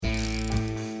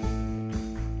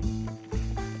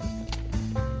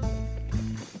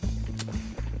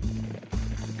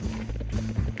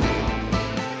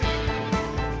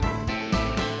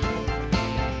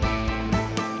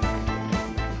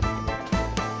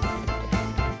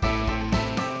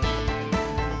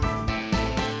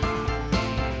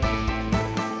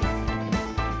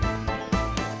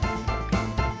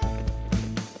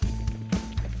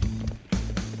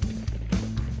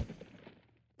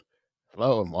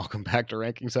Hello and welcome back to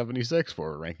Ranking 76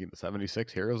 for ranking the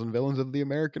 76 heroes and villains of the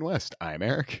American West. I'm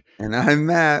Eric. And I'm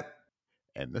Matt.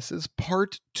 And this is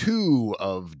part 2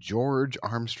 of George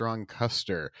Armstrong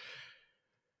Custer.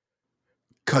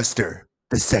 Custer,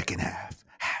 the second half.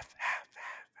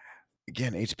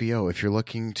 Again, HBO, if you're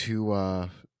looking to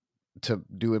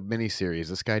do a miniseries,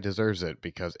 this guy deserves it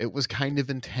because it was kind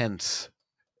of intense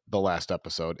the last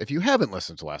episode. If you haven't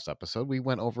listened to last episode, we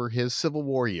went over his Civil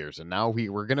War years, and now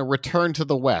we're going to return to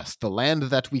the West, the land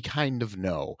that we kind of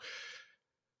know.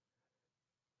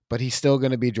 But he's still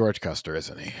going to be George Custer,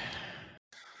 isn't he?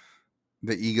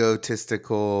 The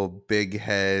egotistical, big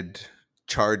head,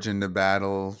 charge into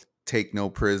battle, take no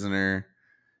prisoner,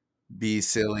 be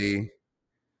silly.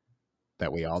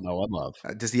 That we all know and love.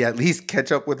 Does he at least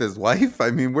catch up with his wife?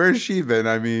 I mean, where's she been?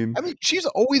 I mean, she's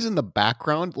always in the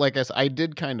background. Like I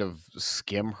did kind of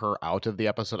skim her out of the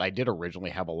episode. I did originally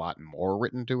have a lot more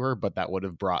written to her, but that would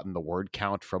have brought in the word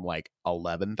count from like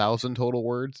 11,000 total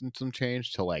words and some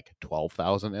change to like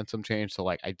 12,000 and some change.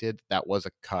 So that was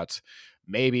a cut.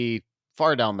 Maybe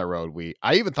far down the road,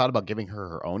 I even thought about giving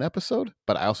her own episode,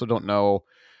 but I also don't know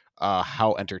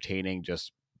how entertaining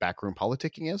just backroom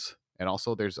politicking is. And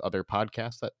also there's other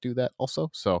podcasts that do that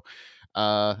also. So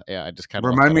I just kind of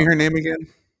remind me her name again.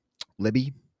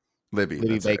 Libby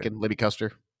Bacon, right. Libby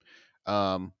Custer.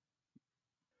 Okay,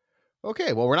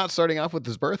 well, we're not starting off with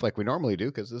his birth like we normally do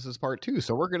because this is part 2.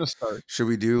 So we're gonna start. Should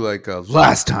we do like a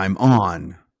last time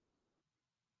on?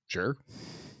 Sure.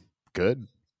 Good.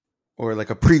 Or like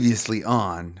a previously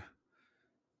on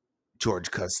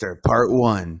George Custer, part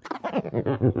 1.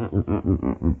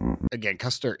 Again,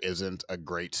 Custer isn't a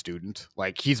great student.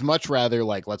 Like, he's much rather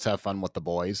like, let's have fun with the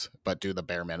boys, but do the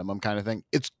bare minimum kind of thing.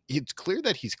 It's clear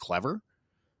that he's clever,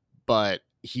 but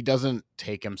he doesn't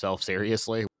take himself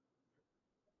seriously.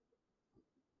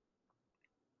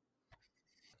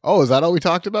 Oh, is that all we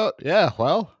talked about? Yeah,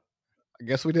 well, I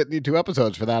guess we didn't need 2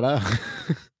 episodes for that,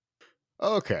 huh?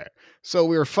 Okay, so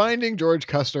we were finding George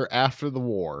Custer after the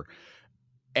war.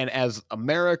 And as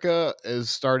America is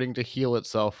starting to heal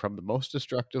itself from the most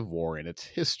destructive war in its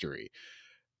history,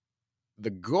 the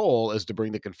goal is to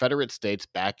bring the Confederate States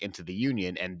back into the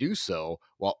Union and do so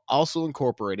while also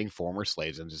incorporating former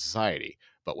slaves into society.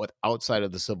 But with outside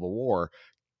of the Civil War,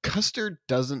 Custer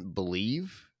doesn't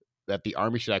believe that the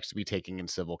Army should actually be taking in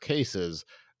civil cases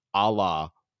a la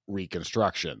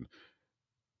Reconstruction.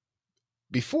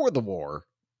 Before the war,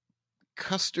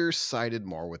 Custer sided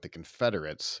more with the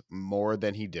Confederates more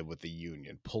than he did with the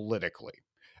Union politically.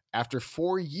 After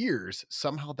 4 years,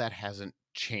 somehow that hasn't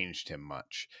changed him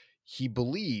much. He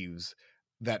believes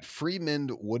that freemen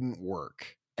wouldn't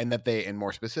work and and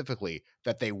more specifically,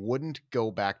 that they wouldn't go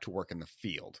back to work in the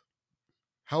field.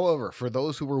 However, for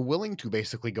those who were willing to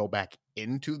basically go back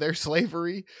into their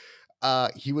slavery,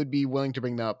 he would be willing to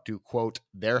bring them up to, quote,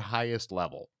 their highest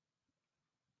level.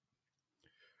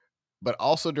 But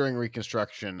also during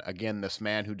Reconstruction, again, this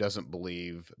man who doesn't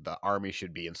believe the Army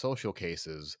should be in social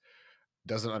cases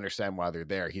doesn't understand why they're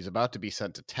there. He's about to be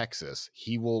sent to Texas.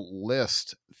 He will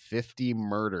list 50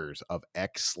 murders of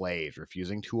ex-slaves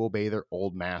refusing to obey their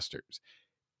old masters,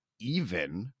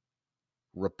 even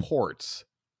reports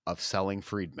of selling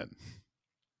freedmen.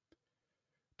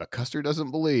 But Custer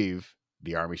doesn't believe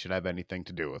the Army should have anything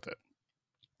to do with it.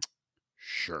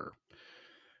 Sure.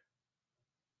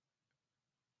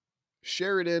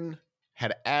 Sheridan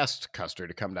had asked Custer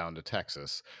to come down to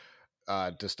Texas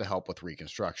just to help with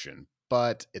Reconstruction.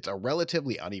 But it's a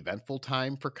relatively uneventful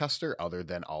time for Custer, other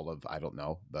than all of, I don't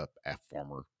know, the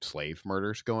former slave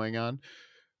murders going on.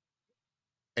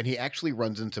 And he actually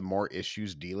runs into more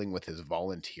issues dealing with his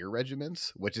volunteer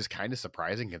regiments, which is kind of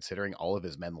surprising considering all of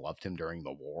his men loved him during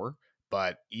the war.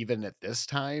 But even at this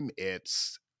time,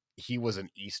 he was an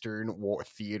Eastern war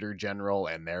theater general,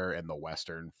 and they're in the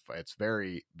Western. It's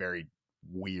very, very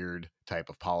weird type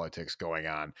of politics going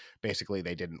on. Basically,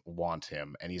 they didn't want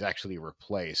him, and he's actually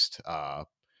replaced.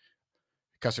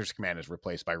 Custer's command is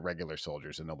replaced by regular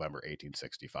soldiers in November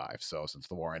 1865. So since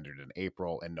the war ended in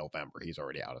April and November, he's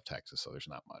already out of Texas, so there's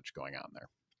not much going on there.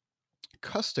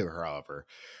 Custer, however,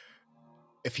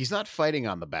 if he's not fighting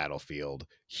on the battlefield,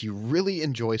 he really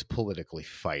enjoys politically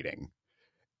fighting.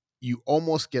 You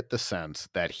almost get the sense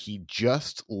that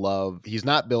he's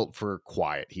not built for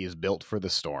quiet. He is built for the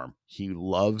storm. He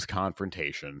loves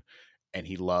confrontation, and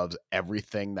he loves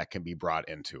everything that can be brought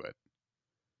into it.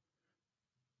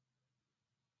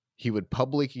 He would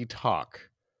publicly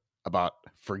talk about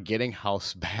forgetting how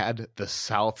bad the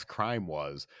South's crime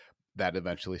was that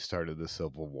eventually started the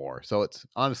Civil War. So it's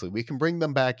honestly, we can bring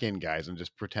them back in, guys, and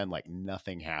just pretend like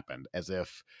nothing happened, as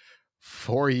if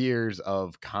 4 years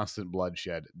of constant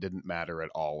bloodshed didn't matter at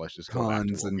all. Let's just go back to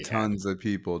Tons what and we had. tons of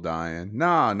people dying.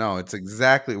 No, it's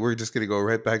exactly. We're just gonna go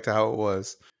right back to how it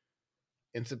was.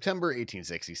 In September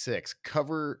 1866,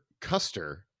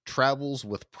 Custer travels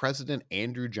with President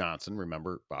Andrew Johnson.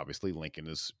 Remember, obviously, Lincoln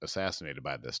is assassinated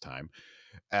by this time.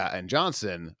 And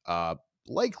Johnson,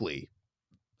 likely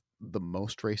the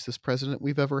most racist president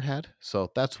we've ever had.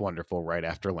 So that's wonderful right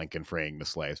after Lincoln freeing the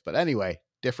slaves. But anyway,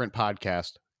 different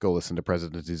podcast. Go listen to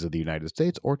Presidencies of the United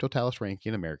States or Totalis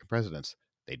Ranking American Presidents.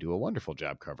 They do a wonderful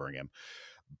job covering him.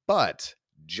 But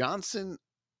Johnson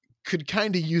could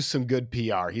kind of use some good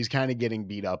PR. He's kind of getting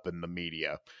beat up in the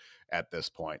media at this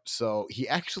point. So he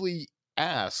actually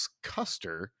asked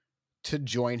Custer to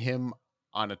join him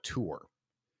on a tour.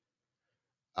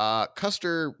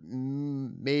 Custer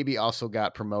maybe also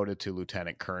got promoted to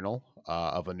lieutenant colonel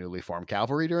of a newly formed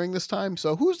cavalry during this time.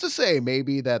 So who's to say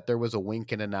maybe that there was a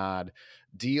wink and a nod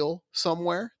deal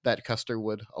somewhere that Custer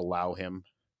would allow him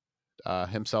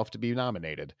himself to be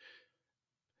nominated.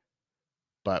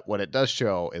 But what it does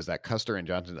show is that Custer and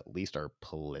Johnson at least are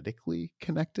politically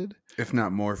connected. If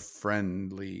not more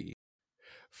friendly.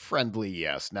 Friendly,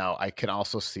 yes. Now, I can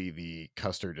also see the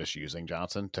Custer just using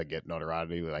Johnson to get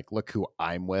notoriety. Like, look who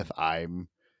I'm with. I'm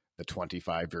the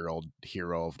 25-year-old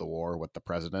hero of the war with the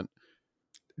president.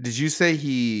 Did you say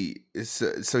he is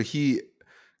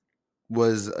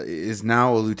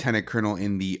now a lieutenant colonel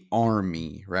in the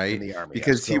army, right? In the army,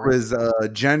 Because yes. he was a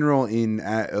general in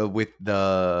with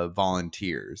the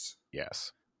volunteers.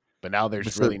 Yes. But now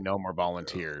there's So- really no more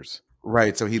volunteers.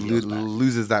 Right, so he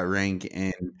loses that rank,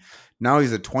 and now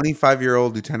he's a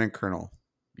 25-year-old lieutenant colonel.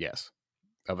 Yes.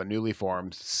 Of a newly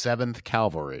formed 7th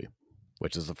Cavalry,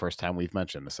 which is the first time we've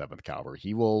mentioned the 7th Cavalry.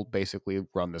 He will basically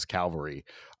run this cavalry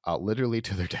literally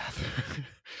to their death.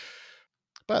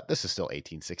 But this is still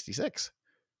 1866.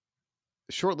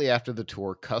 Shortly after the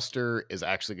tour, Custer is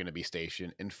actually going to be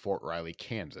stationed in Fort Riley,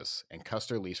 Kansas, and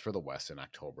Custer leaves for the West in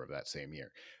October of that same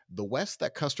year. The West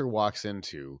that Custer walks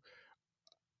into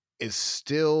is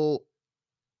still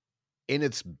in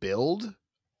its build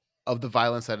of the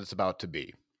violence that it's about to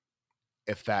be,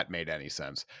 if that made any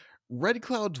sense. Red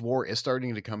Cloud's War is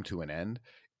starting to come to an end.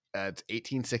 It's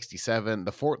 1867.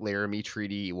 The Fort Laramie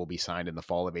Treaty will be signed in the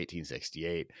fall of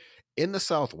 1868. In the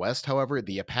Southwest, however,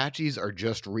 the Apaches are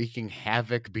just wreaking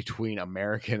havoc between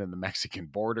American and the Mexican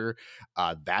border.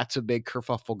 That's a big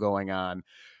kerfuffle going on.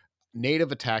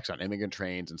 Native attacks on immigrant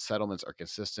trains and settlements are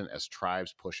consistent as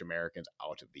tribes push Americans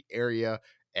out of the area.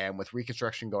 And with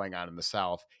Reconstruction going on in the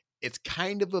South, it's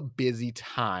kind of a busy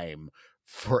time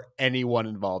for anyone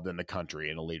involved in the country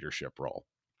in a leadership role.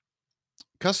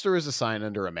 Custer is assigned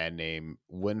under a man named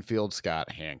Winfield Scott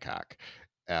Hancock,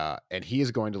 and he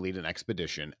is going to lead an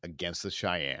expedition against the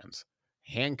Cheyennes.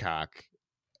 Hancock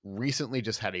recently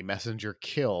just had a messenger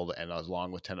killed and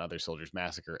along with 10 other soldiers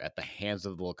massacred at the hands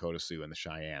of the Lakota Sioux and the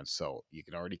Cheyennes. So you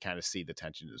can already kind of see the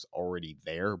tension is already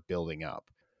there building up.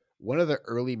 One of the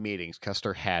early meetings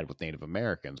Custer had with Native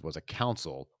Americans was a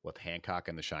council with Hancock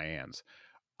and the Cheyennes.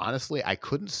 Honestly, I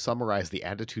couldn't summarize the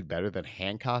attitude better than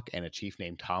Hancock and a chief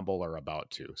named Tom Bull are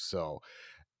about to. So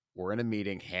we're in a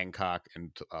meeting. Hancock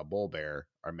and Bull Bear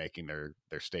are making their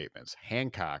statements.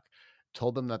 Hancock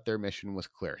told them that their mission was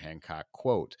clear. Hancock,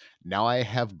 quote, "Now I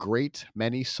have great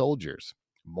many soldiers,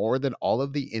 more than all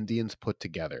of the Indians put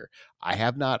together. I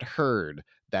have not heard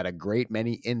that a great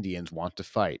many Indians want to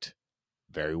fight.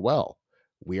 Very well.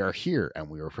 We are here and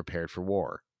we are prepared for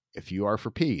war. If you are for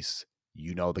peace,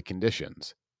 you know the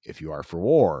conditions. If you are for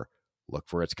war, look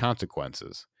for its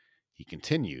consequences." He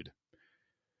continued,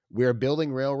 "We are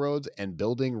building railroads and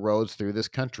building roads through this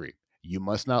country. You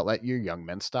must not let your young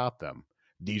men stop them.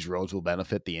 These roads will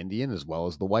benefit the Indian as well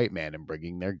as the white man in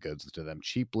bringing their goods to them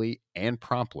cheaply and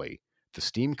promptly. The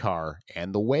steam car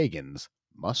and the wagons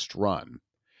must run.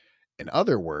 In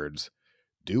other words,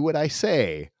 do what I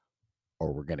say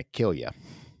or we're going to kill you.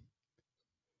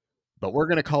 But we're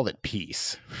going to call it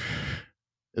peace."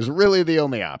 Is really the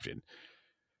only option.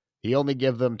 He only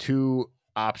gave them 2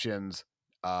 options.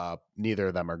 Neither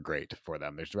of them are great for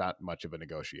them. There's not much of a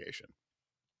negotiation.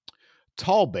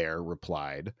 Tall Bear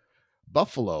replied,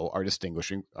 "Buffalo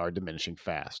are diminishing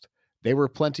fast. They were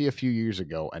plenty a few years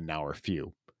ago and now are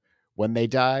few. When they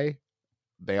die,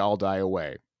 they all die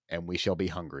away, and we shall be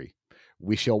hungry.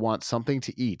 We shall want something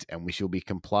to eat, and we shall be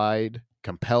compelled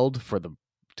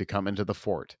to come into the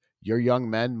fort. Your young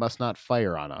men must not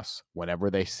fire on us. Whenever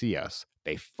they see us,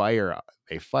 they fire,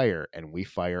 and we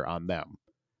fire on them."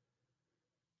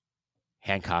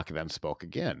 Hancock then spoke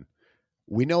again.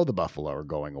 "We know the buffalo are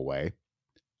going away.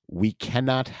 We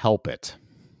cannot help it.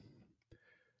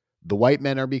 The white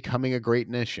men are becoming a great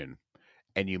nation,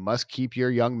 and you must keep your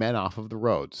young men off of the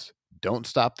roads. Don't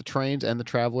stop the trains and the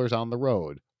travelers on the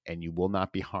road, and you will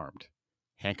not be harmed.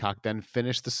 Hancock then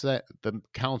finished the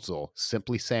council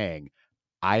simply saying,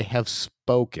 I have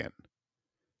spoken,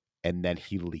 and then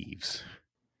he leaves.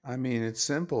 I mean, it's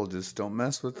simple. Just don't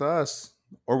mess with us,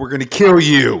 or we're going to kill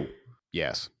you.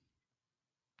 Yes.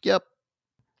 Yep.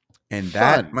 And Fun.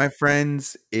 that, my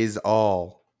friends, is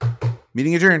all.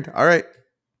 Meeting adjourned. All right.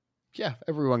 Yeah,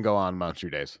 everyone go on about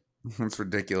your days. That's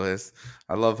ridiculous.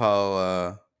 I love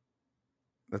how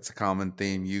that's a common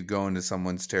theme. You go into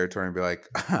someone's territory and be like,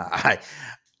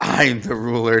 I'm the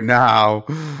ruler now.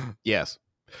 Yes.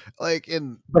 Like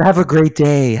But have a great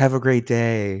day. Have a great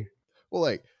day. Well,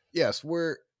 like, yes,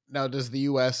 now does the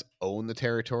US own the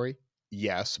territory?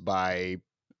 Yes, by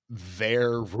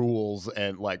their rules,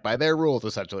 and like by their rules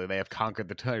essentially they have conquered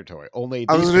the territory. Only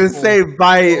I was going to say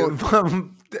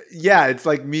yeah, it's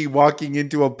like me walking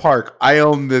into a park. I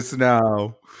own this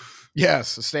now.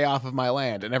 Yes, stay off of my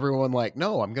land. And everyone like,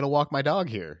 no, I'm going to walk my dog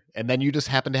here. And then you just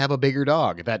happen to have a bigger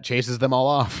dog that chases them all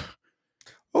off.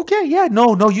 Okay, yeah,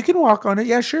 no, you can walk on it.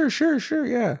 Yeah, sure,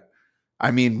 yeah.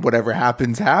 I mean, whatever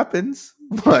happens.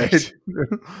 But right.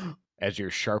 As you're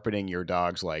sharpening your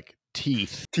dog's like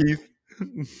teeth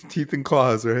and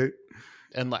claws, right?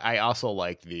 And I also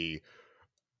like the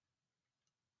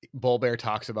Bull Bear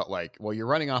talks about like, well, you're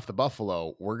running off the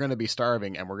buffalo. We're going to be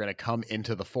starving and we're going to come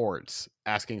into the forts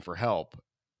asking for help.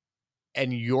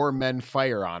 And your men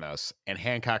fire on us. And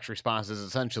Hancock's response is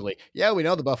essentially, yeah, we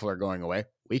know the buffalo are going away.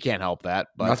 We can't help that.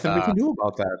 But nothing we can do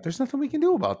about that. There's nothing we can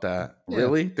do about that. Yeah.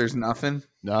 Really? There's nothing?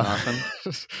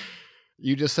 Nothing.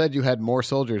 You just said you had more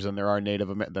soldiers than there are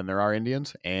than there are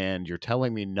Indians. And you're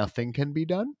telling me nothing can be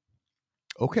done?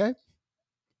 Okay.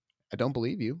 I don't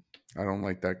believe you. I don't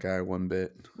like that guy one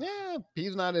bit. Yeah,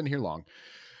 he's not in here long.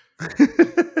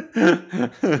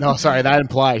 No, sorry, that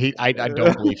implied I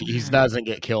don't believe he doesn't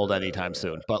get killed anytime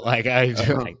soon. But like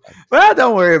well,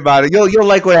 don't worry about it. You'll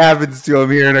like what happens to him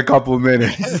here in a couple of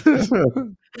minutes.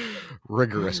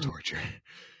 Rigorous torture.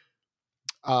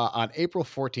 On April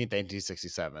 14th,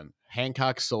 1867,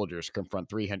 Hancock's soldiers confront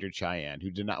 300 Cheyenne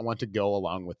who do not want to go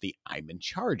along with the I'm in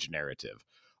charge narrative.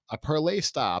 A parley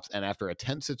stops, and after a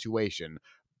tense situation,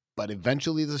 but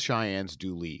eventually the Cheyennes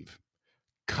do leave.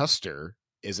 Custer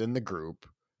is in the group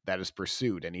that is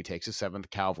pursued, and he takes the 7th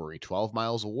Cavalry 12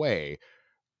 miles away,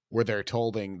 where they're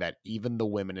tolding that even the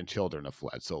women and children have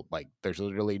fled. So, like, there's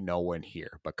literally no one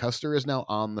here. But Custer is now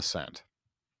on the scent.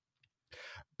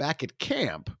 Back at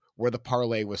camp, where the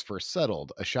parley was first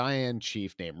settled, a Cheyenne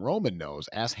chief named Roman Nose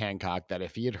asked Hancock that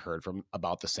if he had heard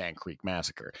about the Sand Creek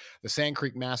Massacre. The Sand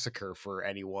Creek Massacre, for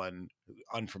anyone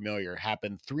unfamiliar,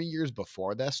 happened 3 years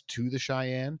before this to the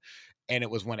Cheyenne, and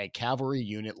it was when a cavalry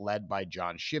unit led by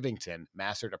John Shivington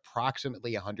massacred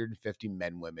approximately 150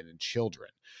 men, women, and children.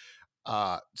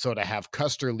 So to have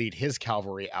Custer lead his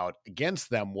cavalry out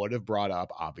against them would have brought up,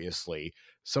 obviously,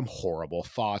 some horrible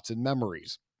thoughts and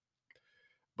memories.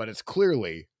 But it's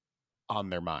clearly on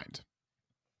their mind.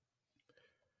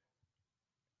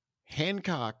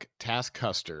 Hancock tasked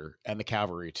Custer and the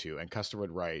cavalry to, and Custer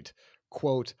would write,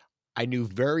 quote, I knew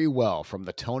very well from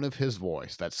the tone of his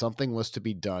voice that something was to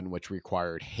be done which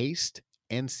required haste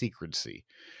and secrecy.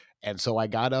 And so I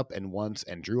got up and once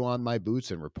and drew on my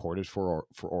boots and reported for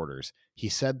orders. He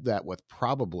said that with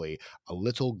probably a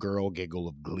little girl giggle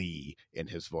of glee in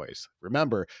his voice.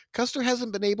 Remember, Custer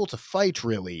hasn't been able to fight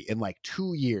really in like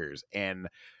 2 years, and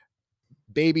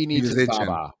baby needs his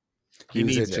baba. He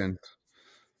needs it.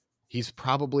 He's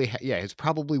probably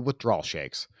withdrawal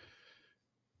shakes.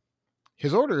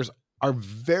 His orders are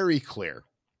very clear.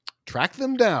 Track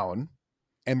them down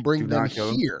and bring them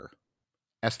here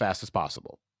as fast as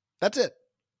possible. That's it.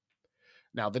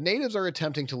 Now, the natives are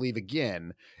attempting to leave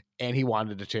again, and he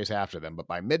wanted to chase after them, but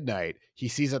by midnight, he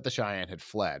sees that the Cheyenne had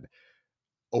fled.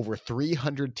 Over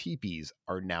 300 teepees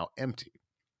are now empty.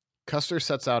 Custer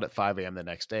sets out at 5 a.m. the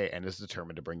next day and is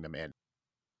determined to bring them in.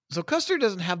 So Custer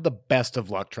doesn't have the best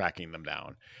of luck tracking them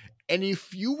down. And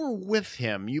if you were with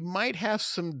him, you might have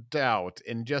some doubt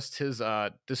in just his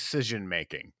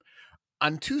decision-making.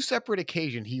 On 2 separate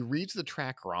occasions, he reads the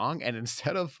track wrong, and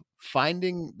instead of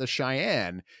finding the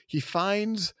Cheyenne, he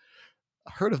finds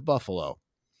a herd of buffalo.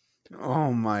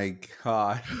 Oh my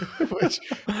God.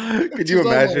 Could you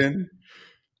imagine?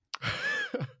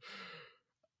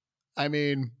 I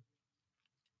mean,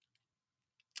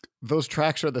 those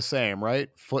tracks are the same, right?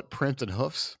 Footprint and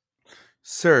hoofs.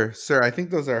 Sir, I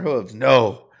think those are hooves.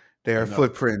 No, they are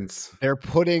footprints. They're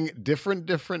putting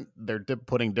they're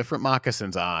putting different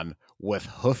moccasins on with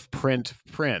hoof print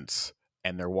prints,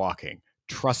 and they're walking.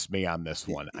 Trust me on this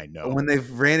one. I know. When they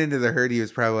ran into the herd, he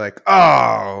was probably like,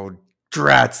 oh,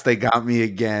 Drats, they got me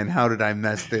again. How did I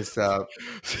mess this up?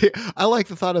 See, I like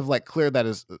the thought of like,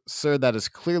 sir, that is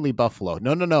clearly buffalo.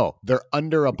 No. They're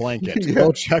under a blanket. Yeah.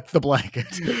 Go check the blanket.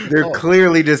 They're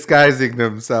clearly disguising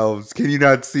themselves. Can you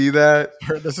not see that?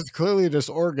 Sir, this is clearly just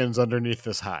organs underneath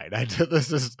this hide.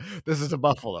 This is a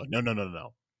buffalo.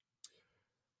 No.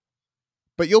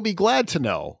 But you'll be glad to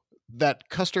know that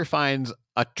Custer finds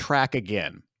a track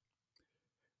again.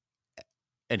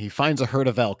 And he finds a herd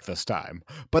of elk this time.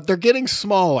 But they're getting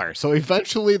smaller, so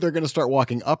eventually they're going to start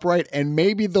walking upright, and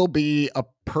maybe there'll be a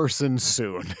person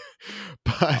soon.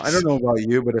 But I don't know about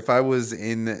you, but if I was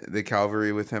in the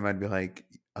cavalry with him, I'd be like,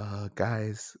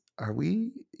 guys, are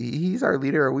we? He's our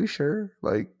leader. Are we sure?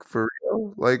 Like, for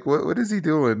real? Like, what is he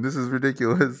doing? This is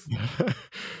ridiculous.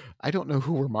 I don't know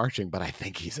who we're marching, but I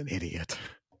think he's an idiot.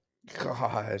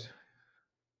 God.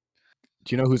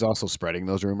 Do you know who's also spreading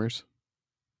those rumors?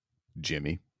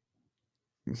 Jimmy.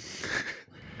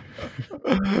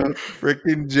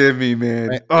 Freaking Jimmy,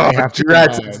 man. I have to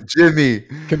Drats, it's Jimmy.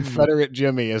 Confederate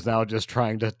Jimmy is now just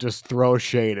trying to just throw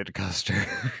shade at Custer.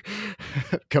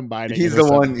 Combining. He's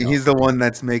the one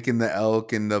that's making the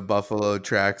elk and the buffalo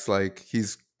tracks. Like,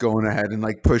 he's going ahead and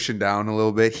like pushing down a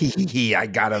little bit. I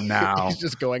got him now. He's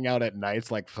just going out at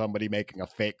nights like somebody making a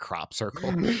fake crop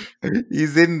circle.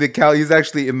 He's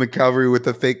actually in the cavalry with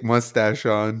a fake mustache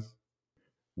on.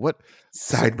 What?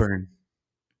 Sideburn.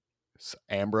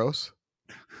 Ambrose?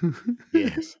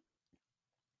 Yes.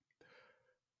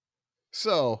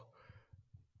 So,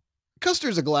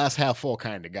 Custer's a glass half full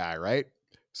kind of guy, right?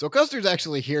 So Custer's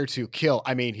actually here to kill.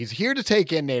 I mean, he's here to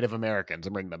take in Native Americans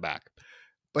and bring them back.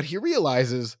 But he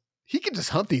realizes he can just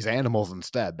hunt these animals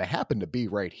instead. They happen to be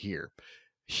right here.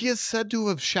 He is said to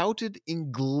have shouted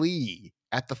in glee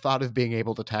at the thought of being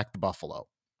able to attack the buffalo.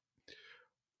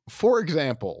 For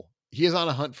example, he is on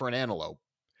a hunt for an antelope,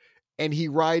 and he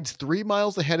rides 3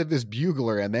 miles ahead of his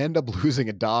bugler and they end up losing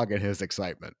a dog in his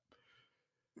excitement.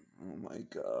 Oh my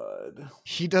God.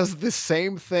 He does the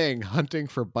same thing hunting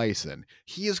for bison.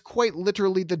 He is quite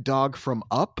literally the dog from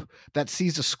Up that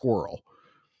sees a squirrel.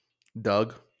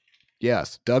 Doug?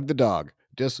 Yes, Doug the dog.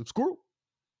 Just squirrel.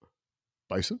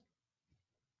 Bison.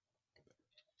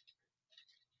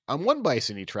 On one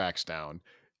bison he tracks down,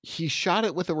 he shot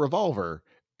it with a revolver,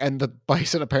 and the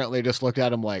bison apparently just looked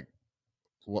at him like,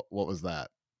 what was that?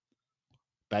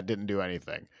 That didn't do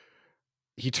anything.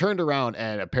 He turned around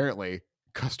and apparently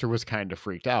Custer was kind of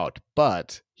freaked out,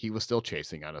 but he was still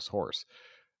chasing on his horse.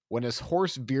 When his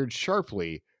horse veered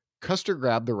sharply, Custer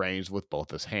grabbed the reins with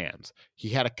both his hands. He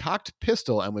had a cocked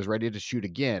pistol and was ready to shoot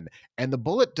again, and the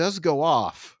bullet does go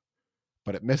off,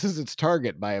 but it misses its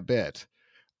target by a bit,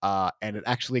 and it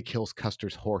actually kills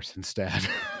Custer's horse instead.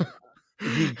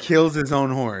 He kills his own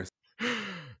horse.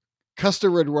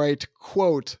 Custer would write,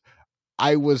 quote,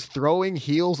 "I was throwing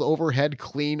heels overhead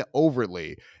clean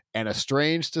overly, and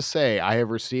strange to say, I have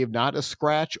received not a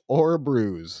scratch or a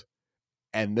bruise.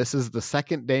 And this is the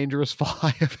second dangerous fall I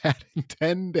have had in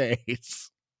 10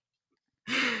 days.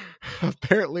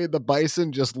 Apparently, the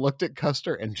bison just looked at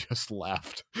Custer and just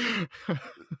left.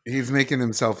 He's making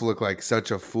himself look like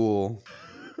such a fool.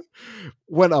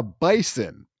 When a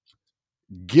bison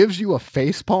gives you a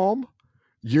facepalm,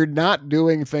 you're not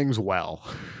doing things well.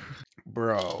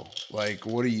 Bro, like,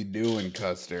 what are you doing,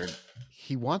 Custer?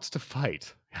 He wants to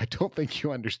fight. I don't think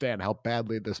you understand how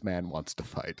badly this man wants to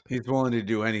fight. He's willing to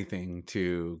do anything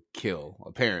to kill,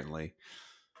 apparently.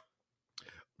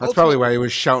 That's probably why he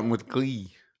was shouting with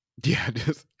glee. Yeah,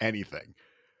 just anything.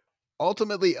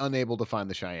 Ultimately unable to find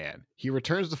the Cheyenne, he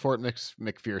returns to Fort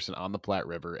McPherson on the Platte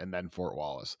River and then Fort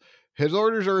Wallace. His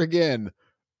orders are again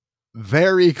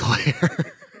very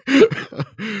clear.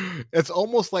 It's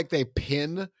almost like they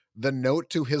pin the note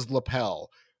to his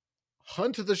lapel.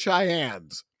 Hunt the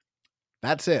Cheyennes.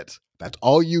 That's it. That's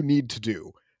all you need to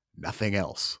do. Nothing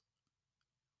else.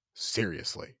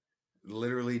 Seriously.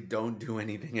 Literally don't do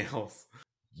anything else.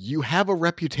 You have a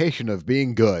reputation of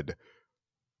being good.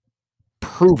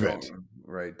 Prove it.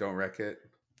 Right, don't wreck it.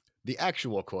 The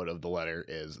actual quote of the letter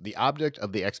is, "The object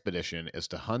of the expedition is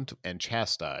to hunt and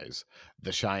chastise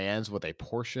the Cheyennes with a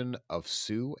portion of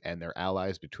Sioux and their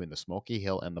allies between the Smoky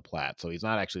Hill and the Platte." So he's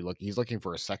not actually looking, he's looking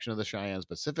for a section of the Cheyennes.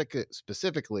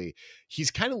 Specifically, he's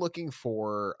kind of looking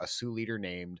for a Sioux leader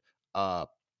named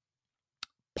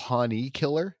Pawnee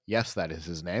Killer. Yes, that is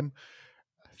his name.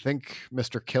 I think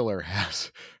Mr. Killer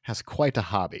has quite a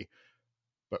hobby.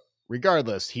 But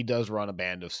regardless, he does run a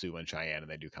band of Sioux and Cheyenne, and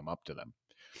they do come up to them.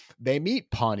 They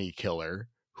meet Pawnee Killer,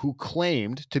 who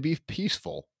claimed to be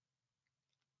peaceful.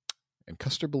 And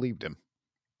Custer believed him.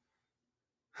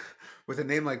 With a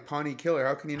name like Pawnee Killer,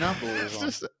 how can you not believe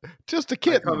It's him? just a I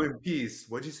come kitten. in peace.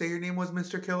 What'd you say your name was,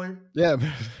 Mr. Killer? Yeah.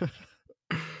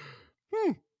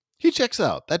 He checks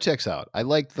out. That checks out. I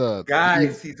like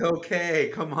Guys, he's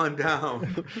okay. Come on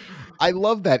down. I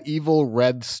love that evil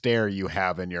red stare you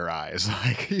have in your eyes.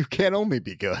 Like, you can't only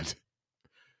be good.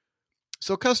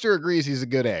 So Custer agrees he's a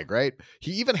good egg, right?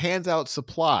 He even hands out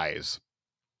supplies.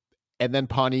 And then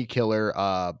Pawnee Killer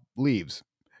leaves.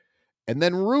 And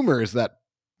then rumors that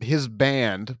his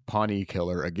band, Pawnee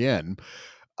Killer again,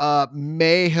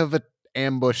 may have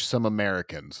ambushed some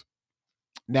Americans.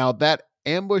 Now, that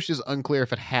ambush is unclear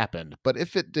if it happened, but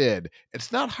if it did,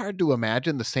 it's not hard to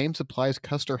imagine the same supplies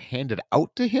Custer handed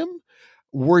out to him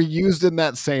were used in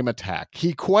that same attack.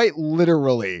 He quite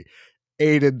literally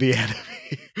aided the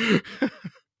enemy.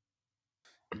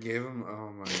 Gave him,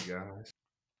 oh my gosh.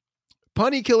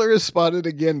 Pawnee Killer is spotted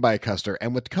again by Custer,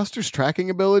 and with Custer's tracking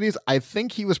abilities, I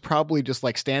think he was probably just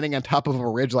like standing on top of a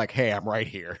ridge, like, "Hey, I'm right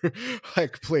here.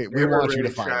 Like, please, we want you to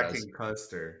find us." Tracking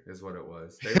Custer is what it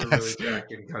was. They were really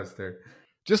tracking Custer.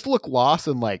 Just look lost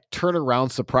and like turn around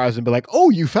surprised and be like, "Oh,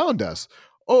 you found us.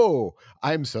 Oh,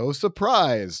 I'm so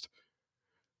surprised."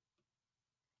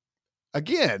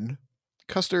 Again,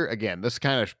 Custer, this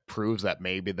kind of proves that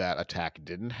maybe that attack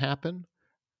didn't happen.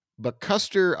 But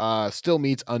Custer still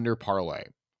meets under Parlay.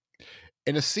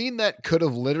 In a scene that could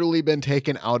have literally been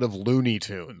taken out of Looney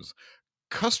Tunes,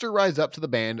 Custer rides up to the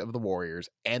band of the warriors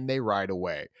and they ride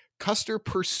away. Custer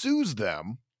pursues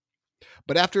them,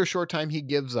 but after a short time, he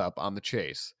gives up on the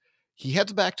chase. He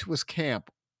heads back to his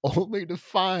camp only to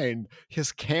find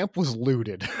his camp was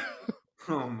looted.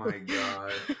 Oh my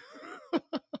god.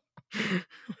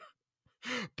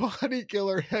 Pawnee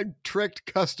Killer had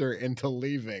tricked Custer into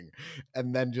leaving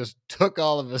and then just took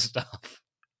all of his stuff.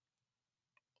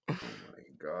 Oh my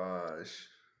gosh.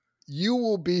 You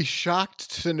will be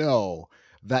shocked to know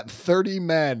that 30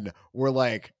 men were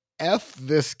like, F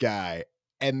this guy,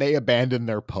 and they abandon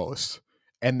their posts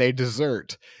and they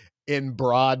desert in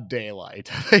broad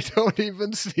daylight. They don't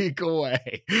even sneak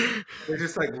away. They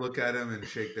just like look at him and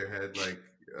shake their head like,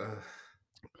 ugh.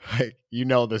 Like, you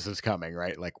know this is coming,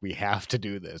 right? Like, we have to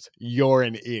do this. You're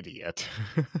an idiot.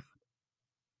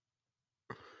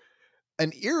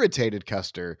 An irritated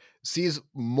Custer sees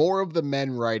more of the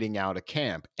men riding out of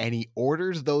camp, and he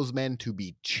orders those men to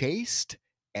be chased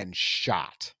and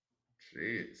shot.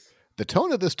 Jeez. The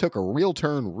tone of this took a real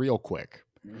turn real quick.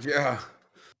 Yeah.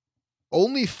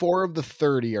 Only 4 of the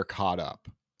 30 are caught up.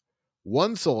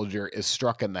 One soldier is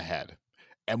struck in the head,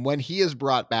 and when he is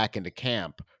brought back into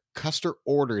camp, Custer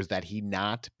orders that he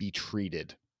not be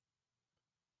treated.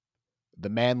 The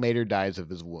man later dies of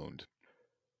his wound.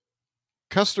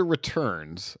 Custer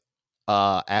returns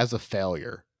as a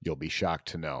failure, you'll be shocked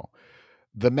to know.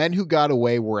 The men who got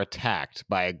away were attacked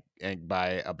by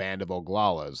a band of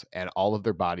Oglalas, and all of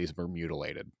their bodies were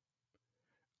mutilated.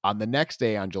 On the next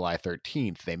day, on July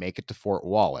 13th, they make it to Fort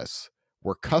Wallace,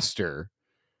 where Custer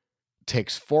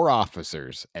takes 4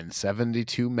 officers and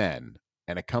 72 men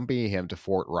and accompany him to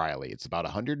Fort Riley. It's about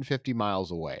 150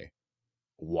 miles away.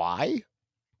 Why?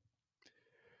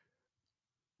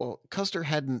 Well, Custer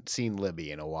hadn't seen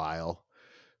Libby in a while.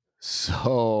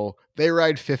 So they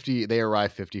arrive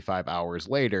 55 hours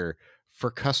later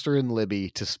for Custer and Libby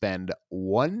to spend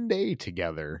one day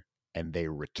together, and they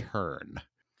return.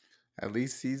 At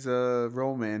least he's a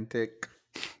romantic.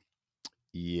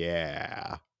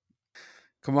 Yeah.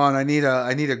 Come on, I need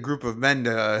a group of men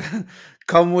to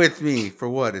come with me for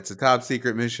what? It's a top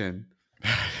secret mission.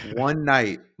 One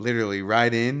night, literally,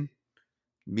 ride in,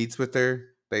 meets with her,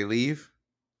 they leave.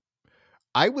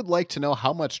 I would like to know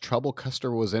how much trouble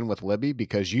Custer was in with Libby,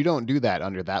 because you don't do that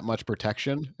under that much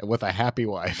protection with a happy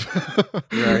wife.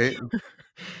 Right.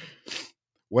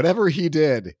 Whatever he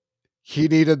did, he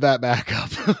needed that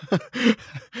backup.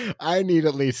 I need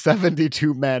at least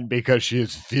 72 men because she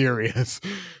is furious.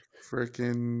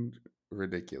 Freaking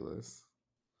ridiculous.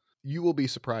 You will be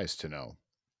surprised to know,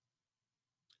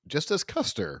 just as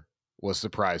Custer was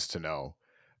surprised to know,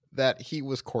 that he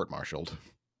was court-martialed.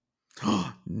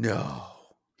 No.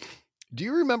 Do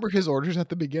you remember his orders at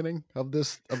the beginning of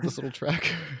this little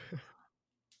track?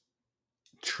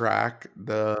 Track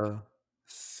the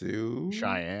Sioux?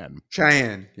 Cheyenne,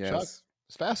 yes. Chuck,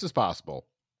 as fast as possible.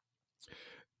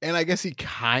 And I guess he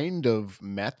kind of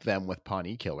met them with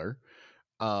Pawnee Killer.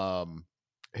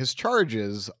 His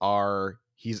charges are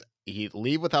he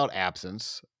leave without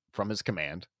absence from his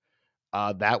command.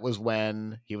 That was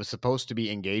when he was supposed to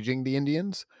be engaging the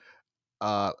Indians.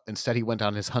 Instead, he went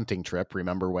on his hunting trip.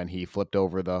 Remember when he flipped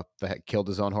over killed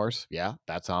his own horse? Yeah,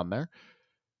 that's on there.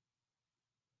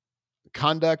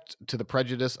 conduct to the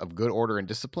prejudice of good order and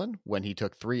discipline when he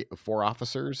took 4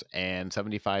 officers and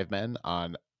 75 men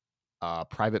on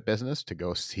private business to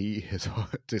go see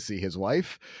his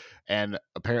wife, and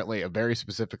apparently, very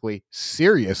specifically,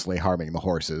 seriously harming the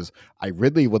horses. I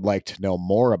really would like to know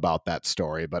more about that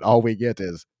story, but all we get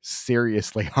is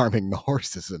seriously harming the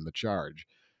horses in the charge.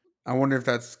 I wonder if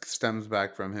that stems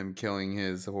back from him killing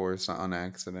his horse on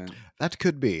accident. That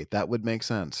could be. That would make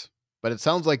sense. But it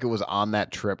sounds like it was on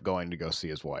that trip going to go see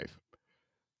his wife.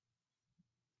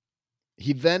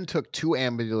 He then took 2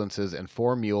 ambulances and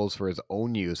 4 mules for his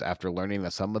own use after learning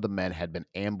that some of the men had been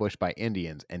ambushed by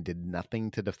Indians and did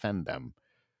nothing to defend them,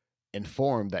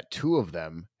 informed that 2 of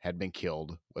them had been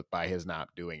killed by his not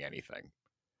doing anything.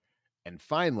 And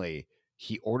finally,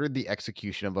 he ordered the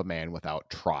execution of a man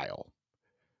without trial.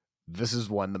 This is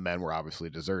when the men were obviously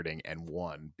deserting, and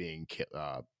one being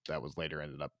that was later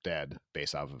ended up dead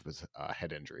based off of his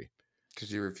head injury.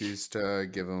 Because you refused to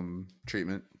give him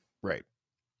treatment. Right.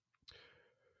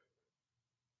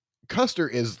 Custer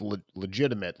is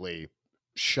legitimately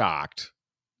shocked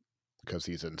because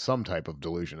he's in some type of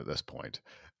delusion at this point,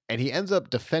 and he ends up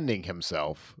defending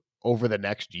himself over the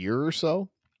next year or so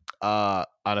on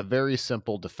a very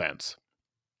simple defense.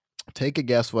 Take a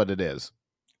guess what it is.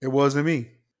 It wasn't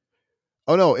me.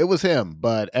 Oh no, it was him,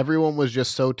 but everyone was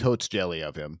just so totes jelly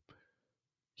of him.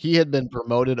 He had been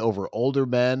promoted over older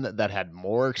men that had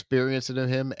more experience than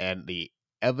him, and the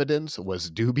evidence was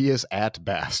dubious at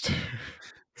best.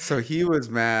 So he was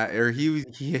mad, or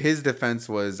his defense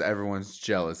was everyone's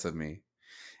jealous of me,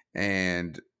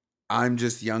 and I'm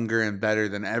just younger and better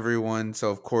than everyone,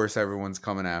 so of course everyone's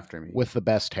coming after me. With the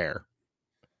best hair.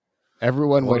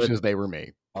 Everyone wishes they were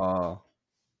me.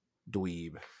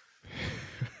 Dweeb.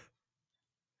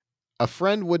 A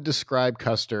friend would describe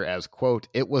Custer as, quote,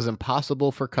 "It was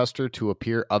impossible for Custer to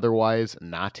appear otherwise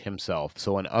not himself.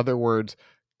 So in other words,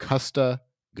 Custa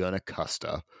gonna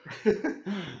Custa."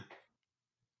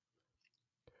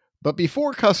 But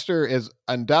before Custer is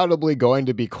undoubtedly going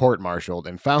to be court-martialed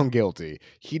and found guilty,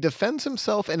 he defends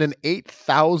himself in an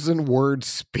 8,000-word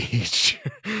speech.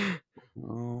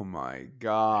 Oh my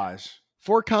gosh.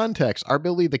 For context, our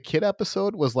Billy the Kid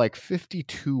episode was like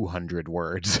 5,200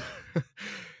 words.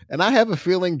 And I have a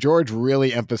feeling George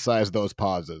really emphasized those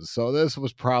pauses. So this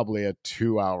was probably a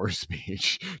 2-hour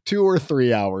speech, 2 or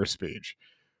 3 hour speech.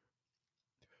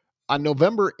 On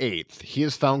November 8th, he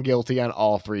is found guilty on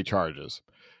all 3 charges.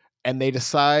 And they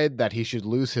decide that he should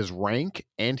lose his rank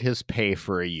and his pay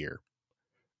for a year.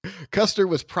 Custer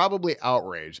was probably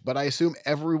outraged, but I assume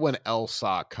everyone else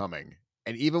saw it coming.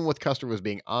 And even with Custer was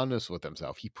being honest with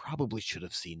himself, he probably should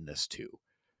have seen this too.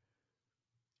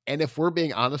 And if we're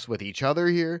being honest with each other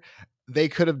here, they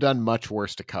could have done much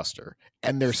worse to Custer.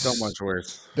 And there's so much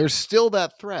worse. There's still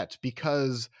that threat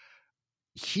because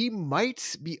he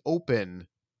might be open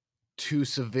to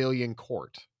civilian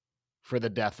court for the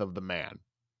death of the man.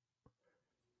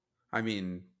 I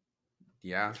mean,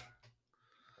 yeah.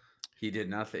 He did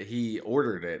nothing. He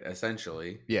ordered it,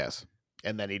 essentially. Yes.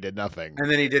 And then he did nothing.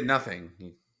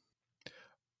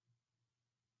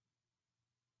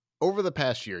 Over the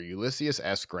past year, Ulysses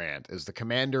S. Grant is the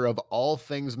commander of all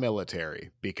things military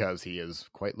because he is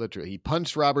quite literally, he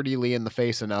punched Robert E. Lee in the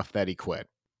face enough that he quit.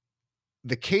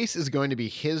 The case is going to be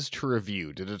his to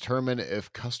review to determine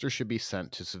if Custer should be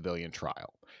sent to civilian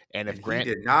trial. And if Grant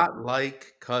did not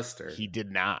like Custer. He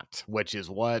did not, which is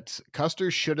what Custer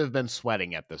should have been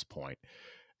sweating at this point.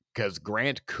 Because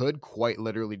Grant could quite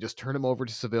literally just turn him over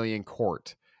to civilian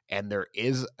court. And there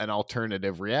is an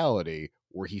alternative reality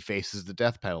where he faces the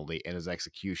death penalty in his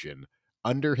execution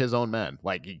under his own men.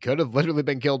 Like, he could have literally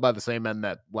been killed by the same men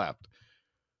that left.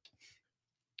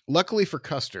 Luckily for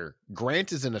Custer,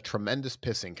 Grant is in a tremendous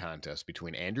pissing contest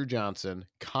between Andrew Johnson,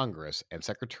 Congress, and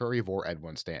Secretary of War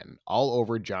Edwin Stanton, all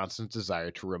over Johnson's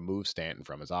desire to remove Stanton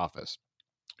from his office.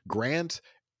 Grant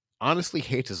honestly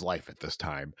hates his life at this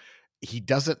time. He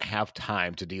doesn't have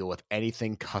time to deal with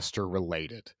anything Custer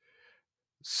related.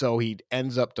 So he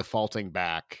ends up defaulting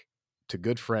back to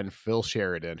good friend Phil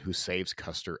Sheridan, who saves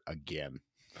Custer again.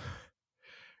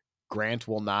 Grant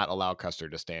will not allow Custer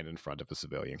to stand in front of a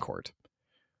civilian court.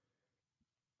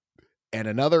 And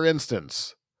another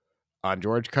instance on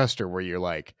George Custer where you're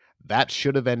like, that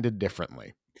should have ended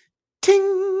differently.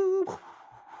 Ting!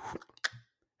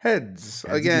 Heads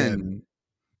again.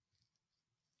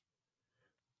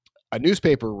 A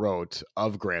newspaper wrote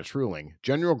of Grant's ruling.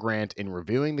 General Grant, in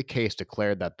reviewing the case,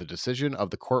 declared that the decision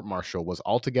of the court-martial was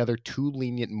altogether too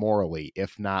lenient morally,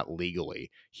 if not legally.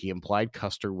 He implied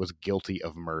Custer was guilty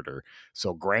of murder.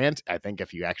 So Grant, I think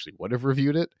if you actually would have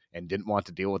reviewed it and didn't want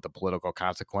to deal with the political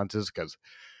consequences, because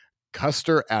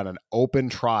Custer at an open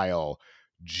trial.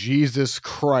 Jesus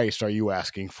Christ, are you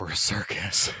asking for a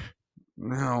circus?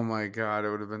 Oh my god, it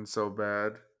would have been so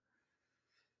bad.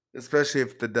 Especially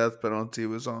if the death penalty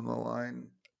was on the line.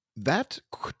 That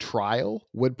trial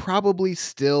would probably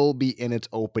still be in its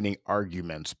opening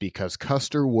arguments because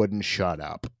Custer wouldn't shut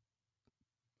up.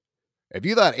 If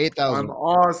you thought 8,000, I'm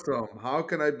awesome. How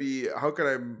can I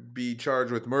be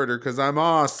charged with murder cuz I'm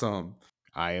awesome?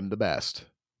 I am the best.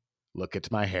 Look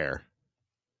at my hair.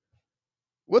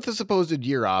 With the supposed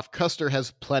year off, Custer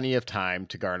has plenty of time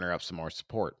to garner up some more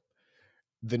support.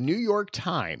 The New York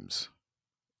Times.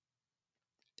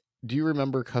 Do you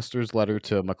remember Custer's letter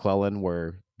to McClellan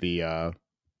where the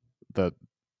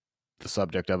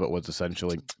subject of it was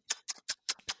essentially,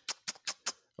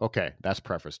 okay, that's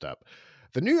prefaced up.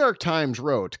 The New York Times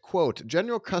wrote, quote,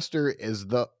 General Custer is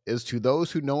to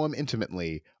those who know him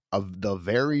intimately of the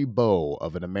very beau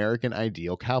of an American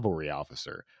ideal cavalry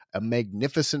officer, a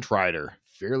magnificent rider,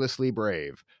 fearlessly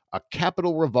brave, a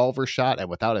capital revolver shot, and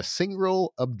without a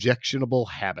single objectionable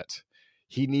habit.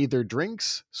 He neither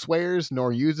drinks, swears,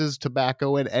 nor uses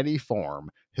tobacco in any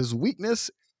form. His weakness,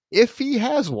 if he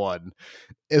has one,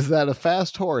 is that a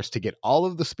fast horse to get all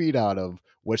of the speed out of,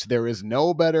 which there is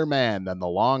no better man than the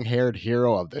long-haired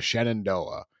hero of the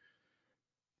Shenandoah.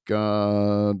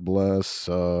 God bless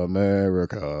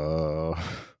America.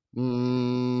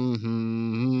 Mm-hmm.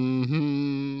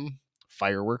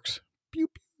 Fireworks. Pew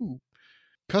pew.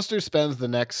 Custer spends the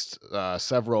next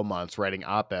several months writing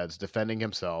op-eds defending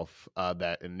himself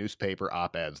that in newspaper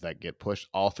op-eds that get pushed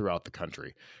all throughout the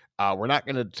country. We're not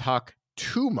going to talk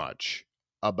too much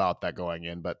about that going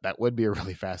in, but that would be a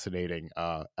really fascinating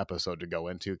episode to go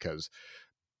into because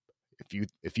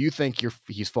if you think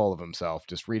he's full of himself,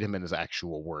 just read him in his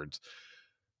actual words.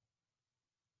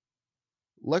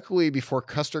 Luckily, before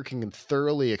Custer can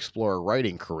thoroughly explore a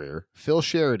writing career, Phil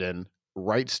Sheridan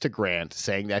writes to Grant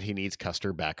saying that he needs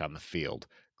Custer back on the field.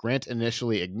 Grant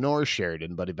initially ignores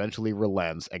Sheridan, but eventually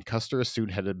relents, and Custer is soon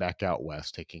headed back out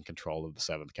west, taking control of the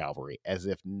 7th Cavalry, as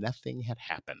if nothing had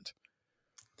happened.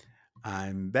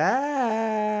 I'm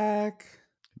back.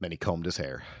 Then he combed his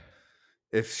hair.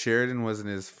 If Sheridan wasn't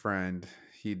his friend,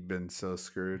 he'd been so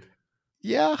screwed.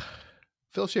 Yeah,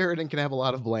 Phil Sheridan can have a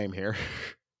lot of blame here.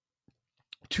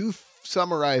 To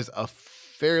summarize a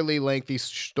fairly lengthy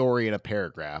story in a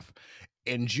paragraph,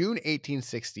 in June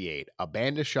 1868, a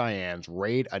band of Cheyennes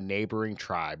raid a neighboring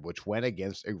tribe which went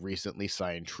against a recently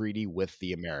signed treaty with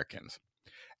the Americans.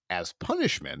 As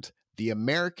punishment, the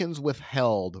Americans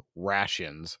withheld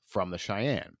rations from the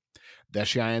Cheyenne. The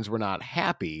Cheyennes were not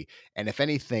happy, and if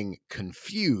anything,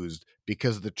 confused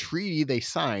because the treaty they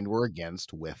signed were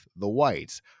against with the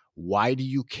whites. Why do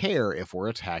you care if we're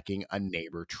attacking a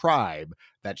neighbor tribe?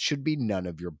 That should be none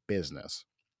of your business.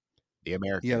 The Yeah,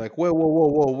 American. like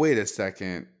whoa, wait a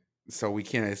second. So we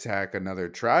can't attack another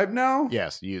tribe now?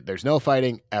 Yes, there's no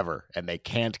fighting ever, and they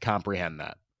can't comprehend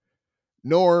that.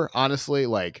 Nor, honestly,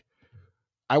 like,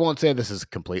 I won't say this is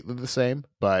completely the same,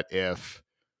 but if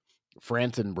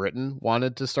France and Britain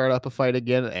wanted to start up a fight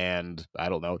again and, I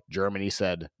don't know, Germany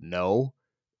said no,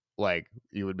 like,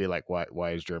 you would be like,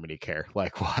 why does Germany care?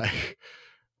 Like, why?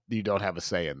 You don't have a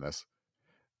say in this.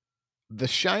 The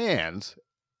Cheyennes,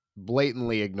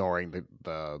 blatantly ignoring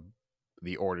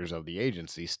the orders of the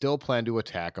agency, still plan to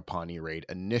attack a Pawnee raid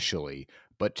initially,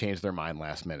 but change their mind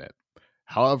last minute.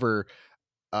 However,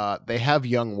 they have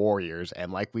young warriors,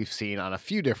 and like we've seen on a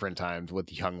few different times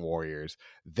with young warriors,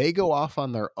 they go off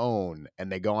on their own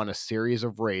and they go on a series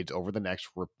of raids over the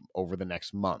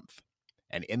next month.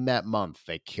 And in that month,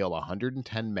 they kill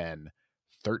 110 men,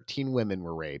 13 women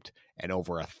were raped, and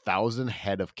over 1,000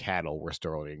 head of cattle were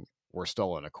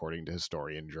stolen, according to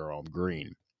historian Jerome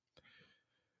Green.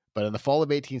 But in the fall of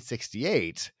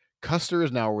 1868, Custer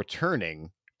is now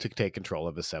returning to take control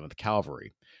of the 7th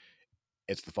Cavalry.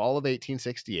 It's the fall of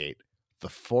 1868. The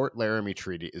Fort Laramie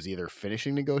Treaty is either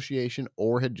finishing negotiation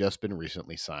or had just been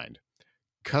recently signed.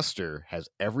 Custer has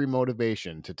every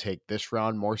motivation to take this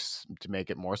round to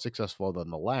make it more successful than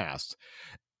the last,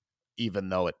 even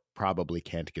though it probably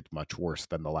can't get much worse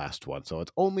than the last one. So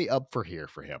it's only up for here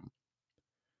for him.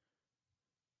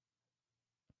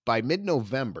 By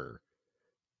mid-November,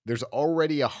 there's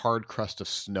already a hard crust of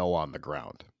snow on the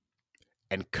ground.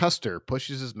 And Custer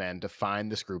pushes his men to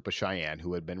find this group of Cheyenne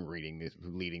who had been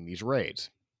leading these raids.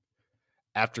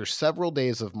 After several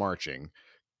days of marching,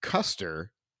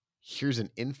 Custer hears an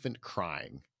infant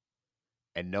crying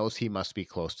and knows he must be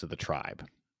close to the tribe.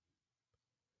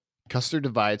 Custer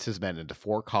divides his men into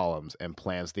 4 columns and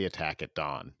plans the attack at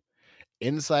dawn.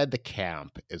 Inside the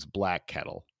camp is Black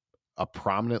Kettle, a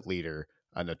prominent leader,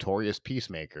 a notorious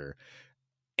peacemaker,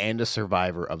 and a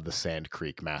survivor of the Sand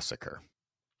Creek Massacre.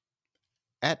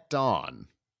 At dawn,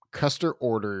 Custer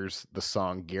orders the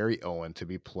song Gary Owen to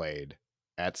be played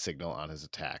at signal on his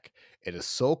attack. It is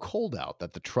so cold out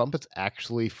that the trumpets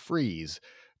actually freeze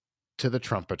to the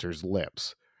trumpeter's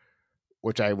lips,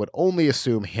 which I would only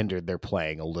assume hindered their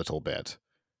playing a little bit,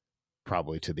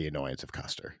 probably to the annoyance of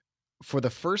Custer. For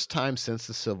the first time since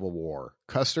the Civil War,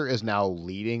 Custer is now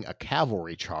leading a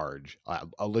cavalry charge,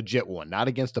 a legit one, not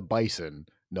against a bison,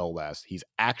 no less. He's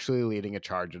actually leading a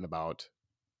charge and about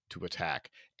to attack,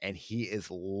 and he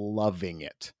is loving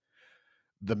it.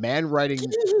 The man riding,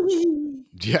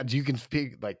 yeah, you can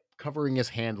speak like covering his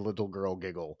hand, little girl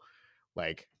giggle,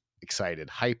 like excited,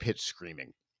 high pitched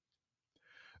screaming.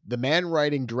 The man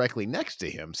riding directly next to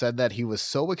him said that he was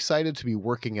so excited to be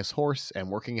working his horse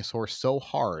so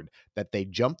hard that they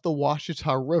jumped the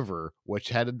Washita River, which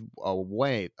had a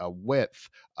width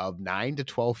of 9 to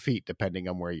 12 feet, depending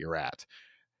on where you're at.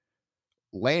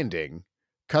 Landing,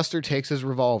 Custer takes his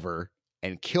revolver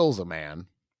and kills a man.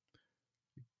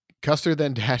 Custer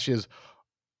then dashes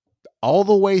all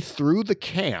the way through the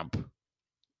camp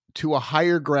to a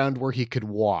higher ground where he could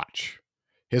watch.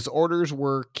 His orders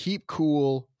were keep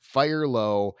cool, fire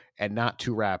low, and not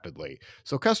too rapidly.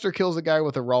 So Custer kills a guy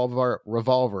with a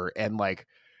revolver and like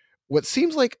what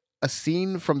seems like a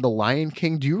scene from The Lion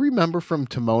King. Do you remember from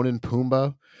Timon and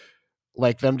Pumbaa?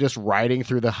 Like them just riding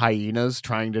through the hyenas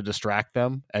trying to distract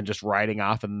them and just riding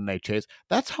off and then they chase.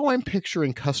 That's how I'm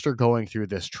picturing Custer going through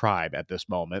this tribe at this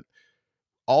moment,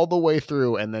 all the way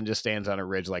through, and then just stands on a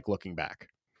ridge like looking back.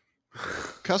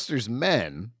 Custer's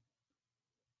men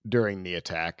during the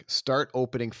attack start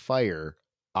opening fire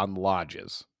on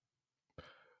lodges,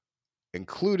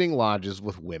 including lodges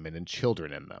with women and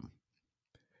children in them.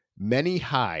 Many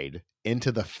hide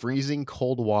into the freezing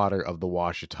cold water of the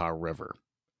Washita River.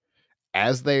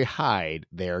 As they hide,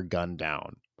 they are gunned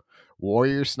down.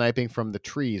 Warriors sniping from the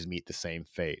trees meet the same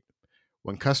fate.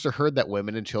 When Custer heard that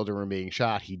women and children were being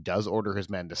shot, he does order his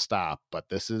men to stop, but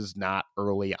this is not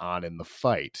early on in the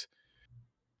fight.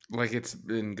 Like it's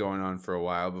been going on for a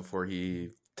while before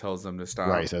he tells them to stop.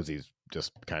 Right, he says he's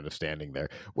just kind of standing there,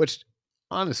 which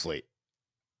honestly,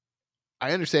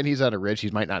 I understand he's on a ridge.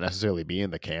 He might not necessarily be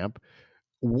in the camp.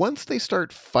 Once they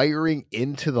start firing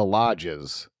into the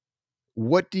lodges,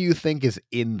 what do you think is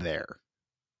in there?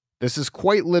 This is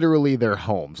quite literally their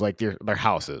homes, like their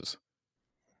houses.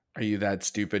 Are you that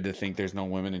stupid to think there's no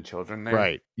women and children there?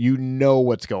 Right. You know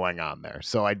what's going on there.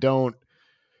 So I don't.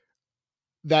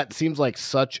 That seems like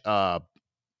such a.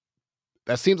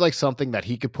 That seems like something that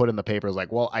he could put in the papers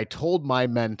like, well, I told my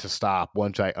men to stop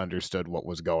once I understood what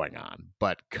was going on.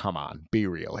 But come on, be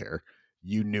real here.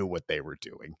 You knew what they were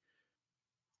doing.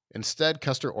 Instead,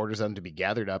 Custer orders them to be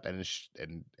gathered up and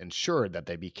ensured that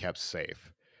they be kept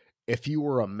safe. If you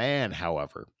were a man,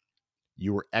 however,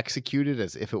 you were executed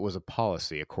as if it was a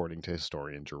policy, according to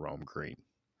historian Jerome Green.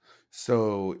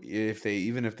 So if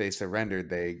they surrendered,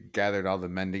 they gathered all the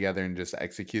men together and just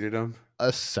executed them?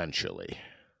 Essentially.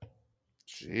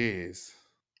 Jeez.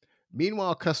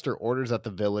 Meanwhile, Custer orders that the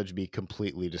village be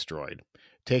completely destroyed,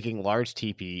 taking a large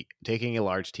teepee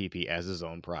as his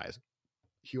own prize.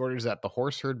 He orders that the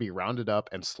horse herd be rounded up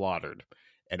and slaughtered,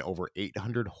 and over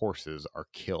 800 horses are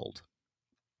killed.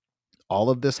 All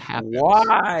of this happens.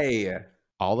 Why?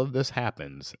 All of this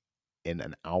happens in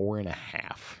an hour and a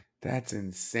half. That's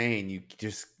insane. You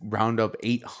just round up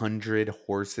 800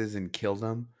 horses and kill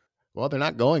them? Well, they're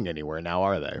not going anywhere now,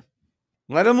 are they?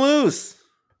 Let them loose.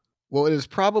 What is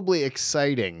probably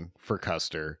exciting for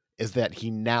Custer is that he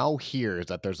now hears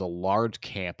that there's a large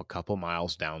camp a couple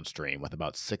miles downstream with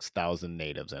about 6,000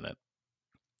 natives in it.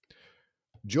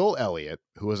 Joel Elliott,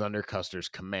 who is under Custer's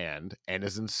command and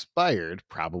is inspired,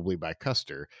 probably by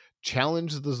Custer,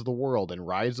 challenges the world and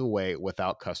rides away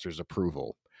without Custer's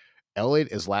approval. Elliott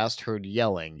is last heard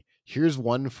yelling, "Here's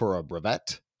one for a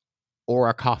brevet or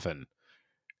a coffin."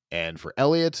 And for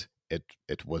Elliott,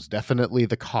 it was definitely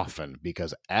the coffin,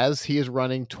 because as he is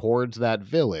running towards that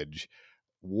village,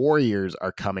 warriors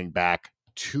are coming back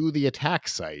to the attack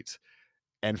site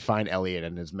and find Elliott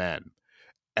and his men.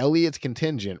 Elliott's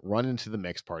contingent run into the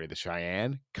mixed party, the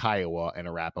Cheyenne, Kiowa, and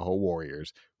Arapaho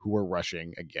warriors, who were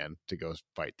rushing again to go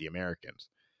fight the Americans.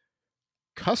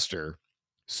 Custer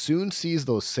soon sees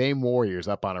those same warriors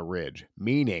up on a ridge,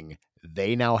 meaning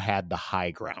they now had the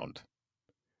high ground,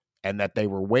 and that they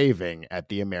were waving at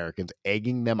the Americans,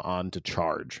 egging them on to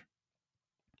charge.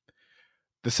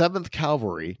 The 7th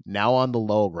Cavalry, now on the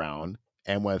low ground,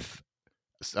 and with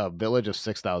a village of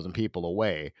 6,000 people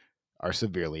away, are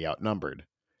severely outnumbered.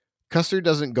 Custer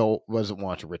doesn't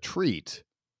want to retreat,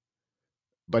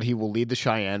 but he will lead the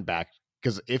Cheyenne back,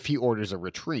 because if he orders a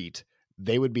retreat,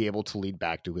 they would be able to lead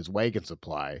back to his wagon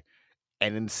supply.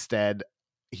 And instead,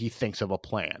 he thinks of a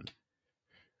plan.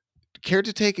 Care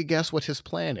to take a guess what his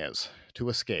plan is to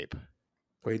escape?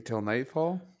 Wait till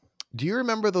nightfall? Do you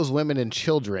remember those women and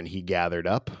children he gathered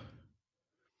up?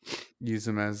 Use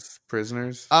them as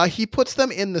prisoners? He puts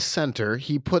them in the center.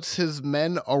 He puts his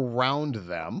men around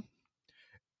them.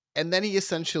 And then he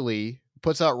essentially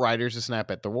puts out riders to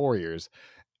snap at the warriors.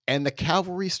 And the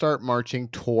cavalry start marching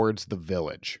towards the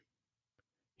village.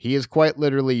 He is quite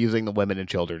literally using the women and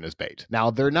children as bait.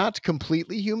 Now, they're not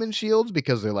completely human shields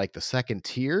because they're like the second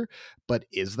tier, but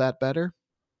is that better?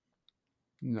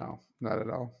 No, not at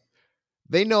all.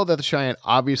 They know that the Cheyenne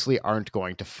obviously aren't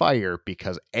going to fire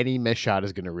because any missed shot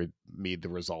is going to be the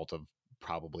result of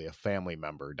probably a family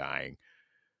member dying.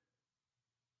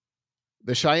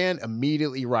 The Cheyenne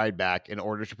immediately ride back in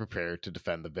order to prepare to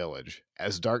defend the village.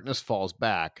 As darkness falls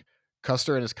back,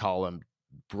 Custer and his column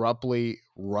abruptly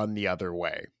run the other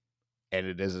way, and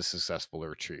it is a successful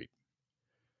retreat.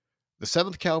 The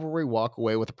 7th Cavalry walk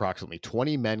away with approximately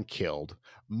 20 men killed,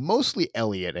 mostly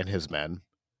Elliott and his men.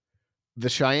 The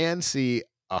Cheyenne see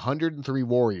 103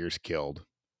 warriors killed,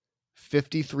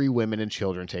 53 women and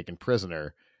children taken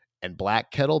prisoner, and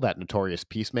Black Kettle, that notorious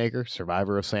peacemaker,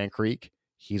 survivor of Sand Creek,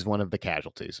 he's one of the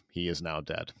casualties. He is now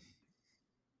dead.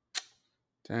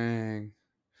 Dang.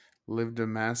 Lived a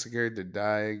massacre to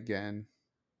die again.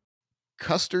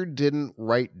 Custer didn't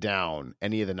write down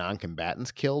any of the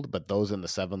non-combatants killed, but those in the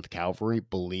 7th Cavalry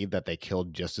believe that they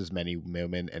killed just as many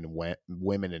women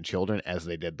and children as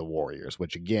they did the warriors,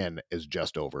 which again is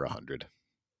just over 100.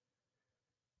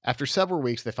 After several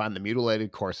weeks, they find the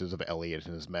mutilated corpses of Elliott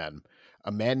and his men.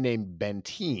 A man named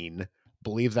Benteen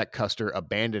believes that Custer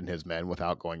abandoned his men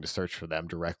without going to search for them,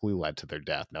 directly led to their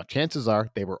death. Now, chances are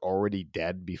they were already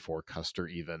dead before Custer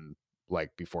even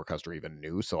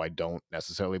knew, so I don't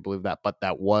necessarily believe that, but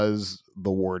that was the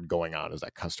word going on, is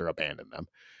that Custer abandoned them.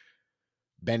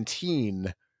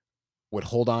 Benteen would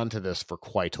hold on to this for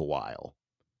quite a while.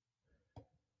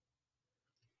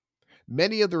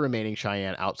 Many of the remaining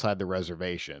Cheyenne outside the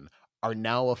reservation are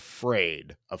now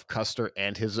afraid of Custer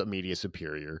and his immediate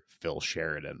superior, Phil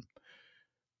Sheridan.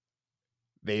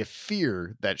 They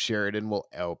fear that Sheridan will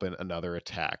open another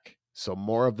attack, so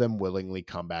more of them willingly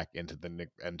come back into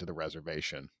the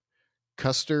reservation.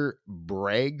 Custer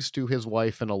brags to his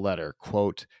wife in a letter,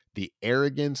 quote, "The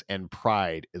arrogance and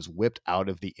pride is whipped out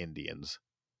of the Indians.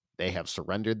 They have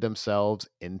surrendered themselves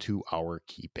into our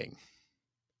keeping."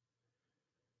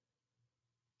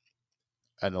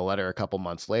 And a letter a couple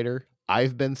months later,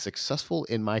 "I've been successful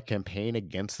in my campaign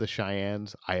against the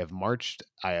Cheyennes. I have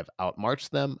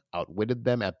outmarched them, outwitted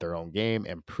them at their own game,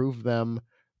 and proved them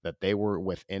that they were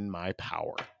within my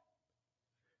power."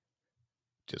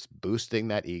 Just boosting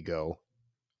that ego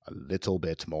a little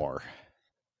bit more.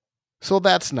 So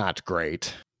that's not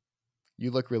great. You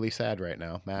look really sad right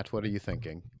now. Matt, what are you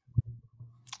thinking?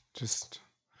 Just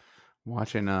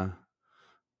watching a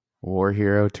war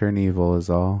hero turn evil is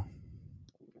all.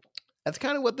 That's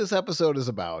kind of what this episode is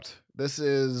about. This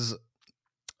is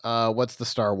what's the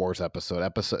Star Wars episode?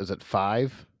 Is it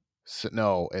 5?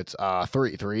 No, it's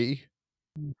 3.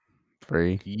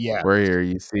 Free. Yeah. Warrior,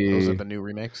 you Those are see the new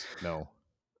remakes? No.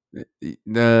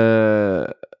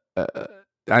 the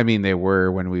I mean they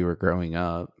were when we were growing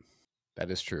up. That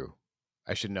is true.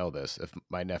 I should know this if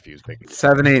my nephew's big.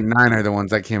 7, 8, and 9 are the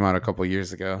ones that came out a couple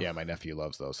years ago. Yeah, my nephew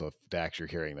loves those. So if Dax, you're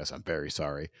hearing this, I'm very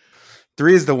sorry.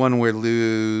 3 is the one where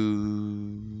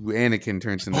Anakin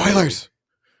turns into Spoilers.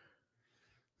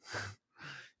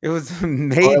 It was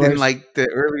made in like the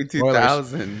early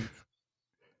 2000s.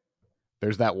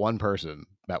 There's that one person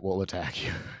that will attack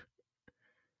you.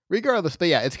 Regardless, but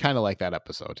yeah, it's kind of like that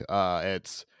episode.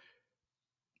 It's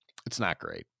not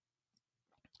great.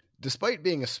 Despite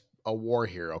being a war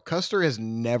hero, Custer has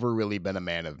never really been a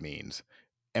man of means.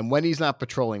 And when he's not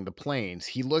patrolling the plains,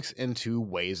 he looks into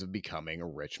ways of becoming a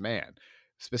rich man.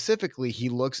 Specifically, he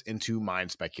looks into mine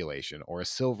speculation, or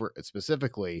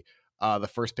specifically the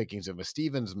first pickings of a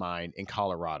Stevens mine in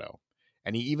Colorado.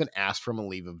 And he even asked for a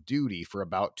leave of duty for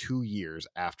about 2 years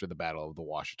after the Battle of the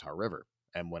Washita River.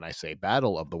 And when I say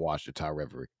Battle of the Washita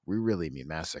River, we really mean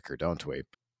massacre, don't we?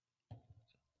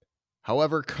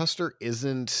 However, Custer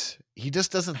he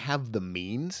just doesn't have the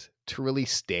means to really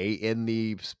stay in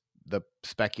the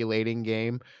speculating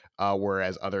game,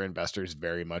 whereas other investors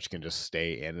very much can just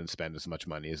stay in and spend as much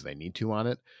money as they need to on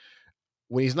it.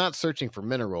 When he's not searching for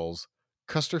minerals,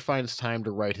 Custer finds time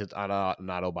to write his an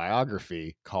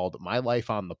autobiography called My Life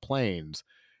on the Plains,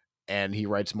 and he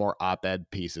writes more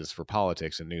op-ed pieces for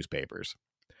politics and newspapers.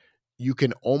 You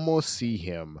can almost see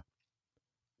him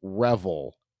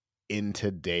revel in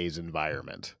today's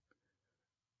environment.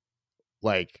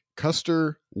 Like,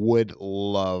 Custer would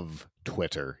love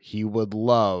Twitter. He would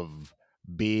love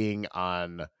being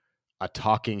on a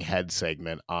talking head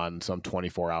segment on some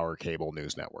 24-hour cable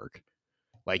news network.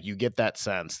 Like, you get that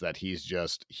sense that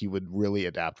he would really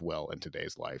adapt well in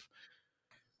today's life.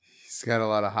 He's got a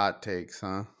lot of hot takes,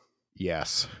 huh?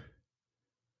 Yes.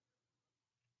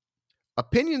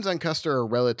 Opinions on Custer are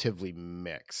relatively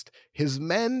mixed. His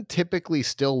men typically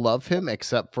still love him,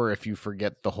 except for if you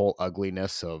forget the whole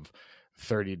ugliness of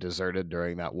 30 deserted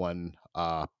during that one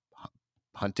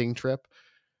hunting trip.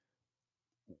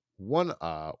 One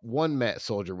Met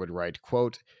soldier would write,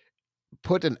 quote,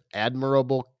 "Put an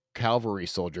admirable cavalry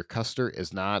soldier, Custer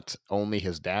is not only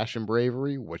his dash and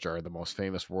bravery, which are the most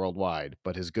famous worldwide,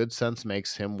 but his good sense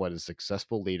makes him what a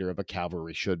successful leader of a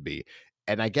cavalry should be."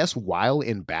 And I guess while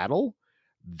in battle,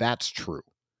 that's true.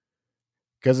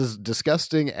 Because as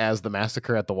disgusting as the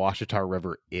massacre at the Washita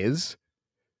River is,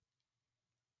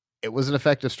 it was an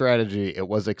effective strategy. It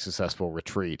was a successful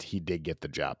retreat. He did get the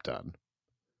job done.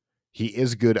 He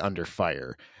is good under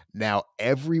fire. Now,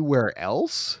 everywhere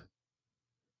else,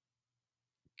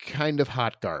 kind of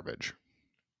hot garbage.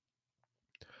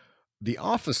 The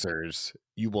officers,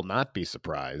 you will not be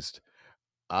surprised,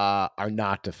 are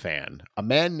not a fan. A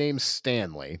man named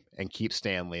Stanley, and keep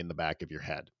Stanley in the back of your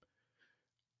head.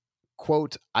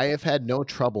 Quote, "I have had no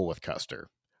trouble with Custer.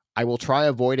 I will try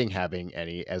avoiding having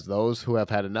any, as those who have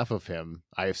had enough of him,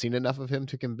 I have seen enough of him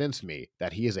to convince me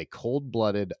that he is a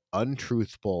cold-blooded,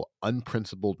 untruthful,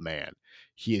 unprincipled man.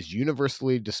 He is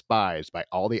universally despised by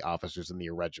all the officers in the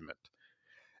regiment,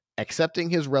 excepting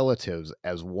his relatives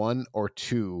as one or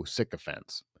two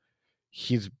sycophants.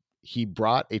 He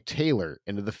brought a tailor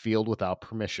into the field without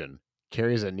permission,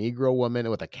 carries a Negro woman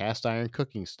with a cast iron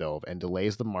cooking stove, and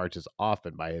delays the marches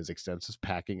often by his extensive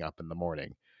packing up in the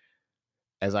morning.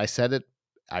 As I said it,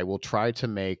 I will try to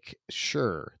make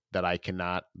sure that I can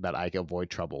avoid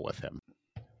trouble with him."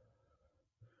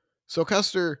 So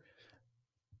Custer,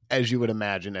 as you would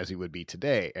imagine, as he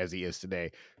is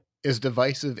today, is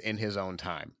divisive in his own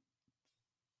time.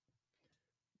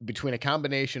 Between a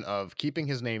combination of keeping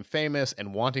his name famous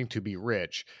and wanting to be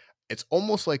rich, it's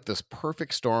almost like this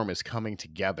perfect storm is coming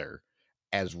together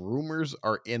as rumors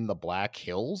are in the Black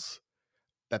Hills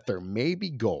that there may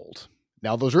be gold.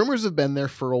 Now, those rumors have been there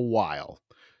for a while,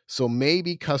 so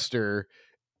maybe Custer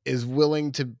is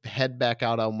willing to head back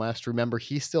out on West. Remember,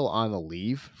 he's still on a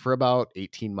leave for about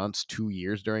 18 months, 2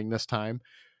 years during this time.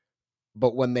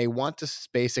 But when they want to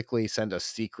basically send a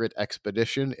secret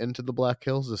expedition into the Black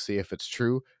Hills to see if it's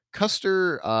true,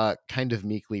 Custer kind of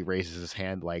meekly raises his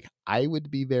hand, like, "I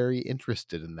would be very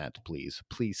interested in that, please.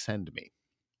 Please send me."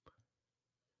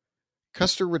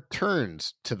 Custer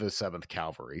returns to the 7th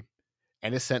Cavalry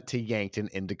and is sent to Yankton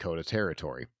in Dakota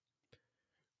Territory.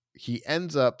 He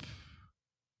ends up,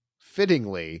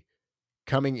 fittingly,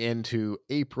 coming into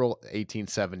April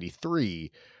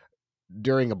 1873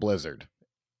 during a blizzard.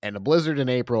 And a blizzard in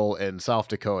April in South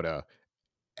Dakota,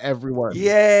 everyone.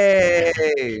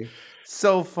 Yay!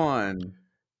 So fun.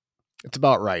 It's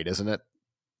about right, isn't it?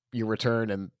 You return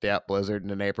and, yep, blizzard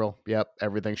in April. Yep,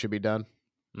 everything should be done.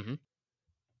 Mm-hmm.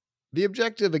 The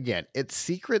objective, again, it's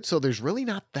secret, so there's really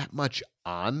not that much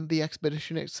on the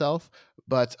expedition itself,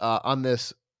 but on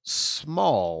this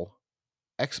small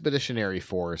expeditionary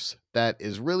force that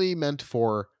is really meant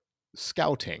for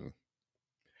scouting.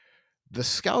 The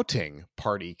scouting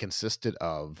party consisted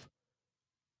of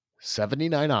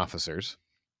 79 officers,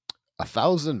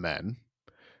 1,000 men,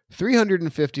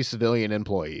 350 civilian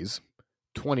employees,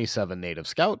 27 native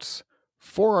scouts,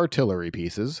 4 artillery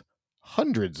pieces,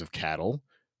 hundreds of cattle,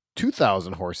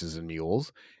 2,000 horses and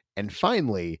mules, and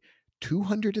finally,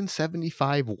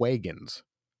 275 wagons,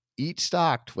 each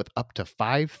stocked with up to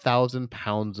 5,000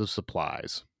 pounds of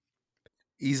supplies.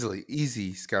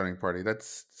 Easy scouting party.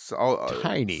 That's all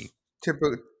Tiny.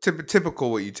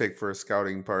 Typical what you take for a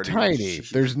scouting party. Tiny.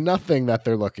 There's nothing that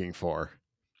they're looking for.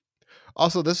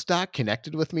 Also, this doc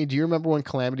connected with me. Do you remember when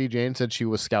Calamity Jane said she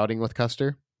was scouting with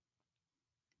Custer?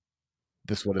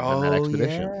 This would have been that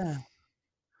expedition. Yeah.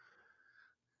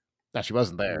 No, she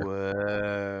wasn't there.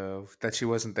 Whoa, that she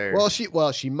wasn't there. Well,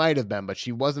 she might have been, but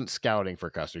she wasn't scouting for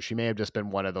Custer. She may have just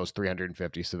been one of those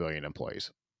 350 civilian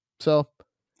employees. So,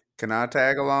 can I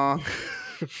tag along?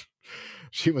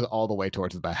 She was all the way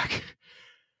towards the back.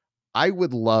 I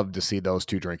would love to see those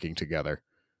two drinking together.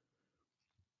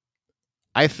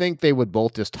 I think they would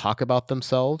both just talk about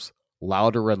themselves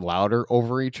louder and louder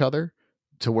over each other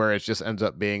to where it just ends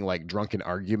up being like drunken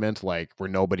argument, like where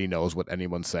nobody knows what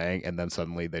anyone's saying, and then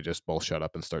suddenly they just both shut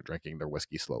up and start drinking their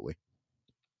whiskey slowly.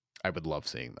 I would love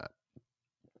seeing that.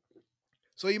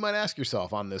 So you might ask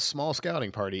yourself, on this small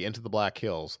scouting party into the Black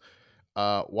Hills,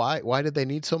 Why did they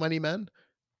need so many men?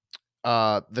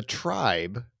 The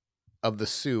tribe of the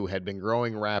Sioux had been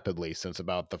growing rapidly since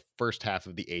about the first half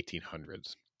of the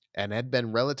 1800s and had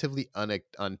been relatively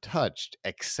untouched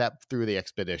except through the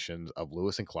expeditions of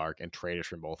Lewis and Clark and traders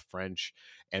from both French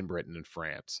and Britain and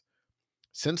France.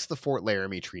 Since the Fort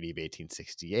Laramie Treaty of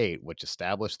 1868, which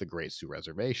established the Great Sioux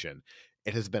Reservation,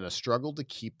 it has been a struggle to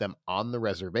keep them on the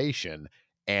reservation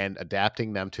and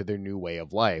adapting them to their new way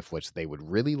of life, which they would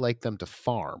really like them to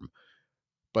farm.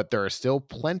 But there are still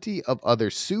plenty of other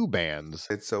Sioux bands.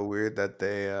 It's so weird that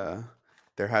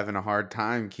they're having a hard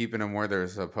time keeping them where they're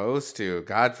supposed to.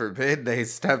 God forbid they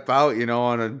step out,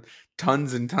 on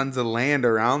tons and tons of land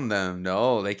around them.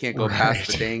 No, they can't go past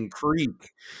the Right. dang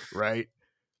creek. Right.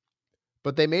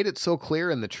 But they made it so clear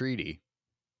in the treaty.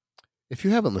 If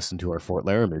you haven't listened to our Fort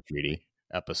Laramie Treaty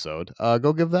episode,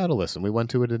 go give that a listen. We went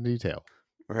to it in detail.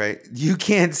 Right. You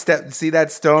can't see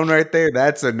that stone right there?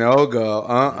 That's a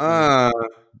no-go.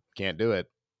 Can't do it.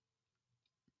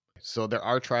 So there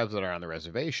are tribes that are on the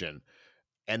reservation,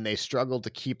 and they struggle to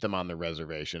keep them on the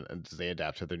reservation as they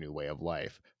adapt to their new way of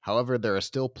life. However, there are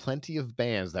still plenty of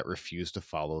bands that refuse to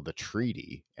follow the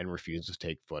treaty and refuse to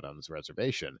take foot on this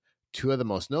reservation. Two of the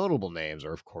most notable names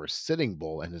are, of course, Sitting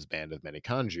Bull and his band of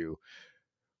Miniconjou.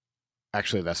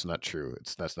 Actually, that's not true.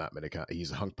 That's not Miniconjou.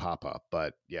 He's Hunk Papa,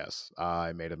 but yes,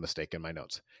 I made a mistake in my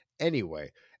notes.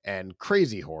 Anyway, and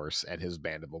Crazy Horse and his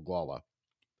band of Oglala.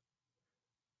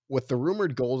 With the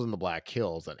rumored gold in the Black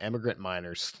Hills and emigrant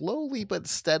miners slowly but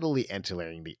steadily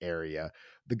entering the area,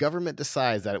 the government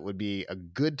decides that it would be a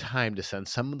good time to send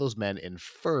some of those men in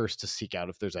first to seek out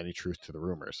if there's any truth to the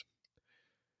rumors.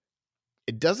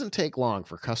 It doesn't take long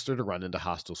for Custer to run into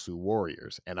hostile Sioux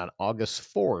warriors, and on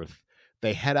August 4th,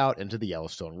 they head out into the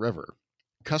Yellowstone River.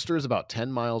 Custer is about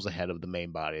 10 miles ahead of the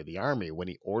main body of the army when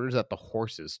he orders at the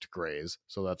horses to graze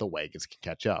so that the wagons can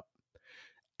catch up.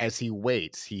 As he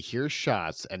waits, he hears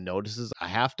shots and notices a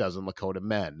half dozen Lakota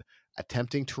men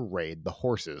attempting to raid the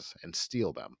horses and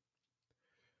steal them.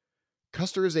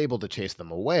 Custer is able to chase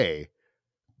them away,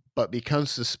 but becomes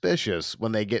suspicious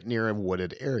when they get near a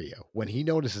wooded area, when he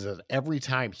notices that every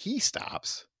time he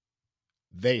stops,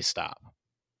 they stop.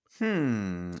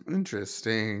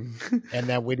 Interesting. And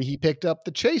that when he picked up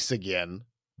the chase again,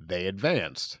 they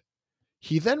advanced.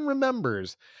 He then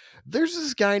remembers there's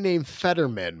this guy named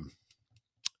Fetterman.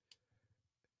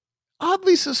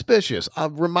 Oddly suspicious.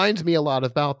 Reminds me a lot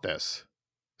about this.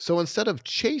 So instead of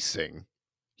chasing,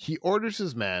 he orders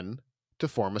his men to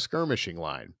form a skirmishing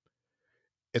line.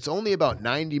 It's only about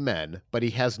 90 men, but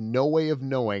he has no way of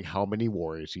knowing how many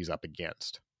warriors he's up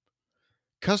against.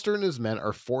 Custer and his men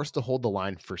are forced to hold the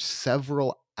line for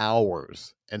several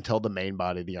hours until the main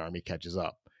body of the army catches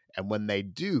up. And when they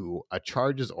do, a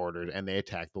charge is ordered and they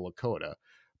attack the Lakota,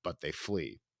 but they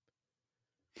flee.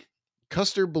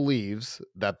 Custer believes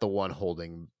that the one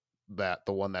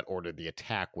that ordered the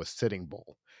attack was Sitting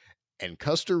Bull. And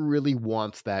Custer really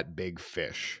wants that big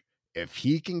fish. If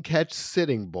he can catch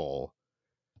Sitting Bull,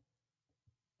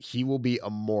 he will be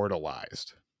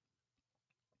immortalized.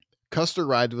 Custer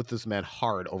rides with his men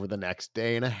hard over the next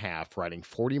day and a half, riding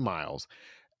 40 miles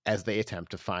as they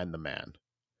attempt to find the man.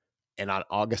 And on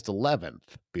August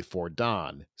 11th, before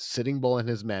dawn, Sitting Bull and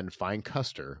his men find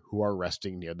Custer, who are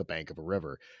resting near the bank of a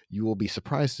river. You will be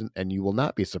surprised, and you will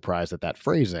not be surprised at that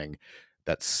phrasing,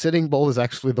 that Sitting Bull is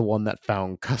actually the one that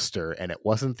found Custer, and it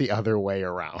wasn't the other way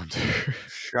around.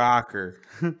 Shocker.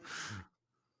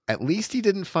 At least he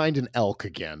didn't find an elk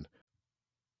again.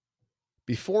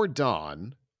 Before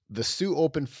dawn, the Sioux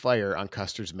opened fire on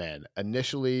Custer's men and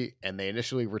they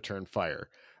initially returned fire.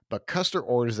 But Custer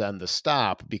orders them to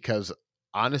stop because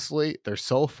honestly, they're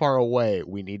so far away,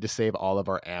 we need to save all of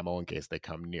our ammo in case they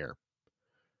come near.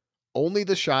 Only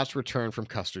the shots returned from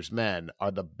Custer's men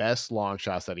are the best long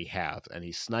shots that he has, and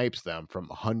he snipes them from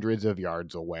hundreds of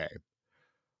yards away.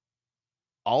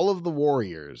 All of the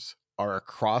warriors are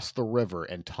across the river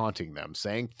and taunting them,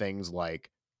 saying things like,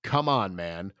 "Come on,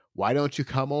 man, why don't you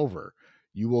come over?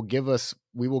 We will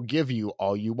give you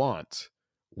all you want.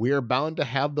 We are bound to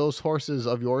have those horses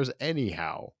of yours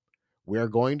anyhow. We are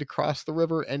going to cross the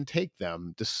river and take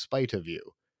them despite of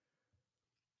you."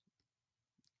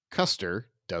 Custer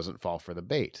doesn't fall for the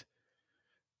bait.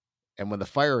 And when the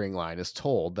firing line is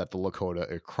told that the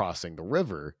Lakota are crossing the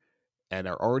river and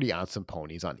are already on some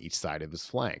ponies on each side of his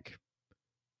flank,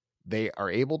 they are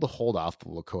able to hold off the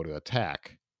Lakota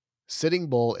attack. Sitting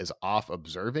Bull is off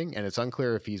observing, and it's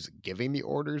unclear if he's giving the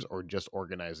orders or just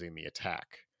organizing the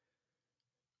attack.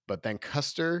 But then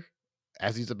Custer,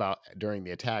 as he's about during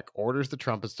the attack, orders the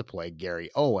trumpets to play Gary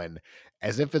Owen,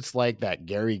 as if it's like that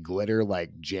Gary Glitter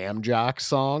like jam jock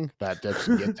song that just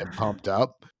gets him pumped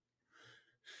up.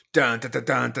 Dun, dun, dun,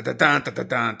 dun, dun, dun, dun, dun,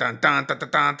 dun, dun, dun, dun,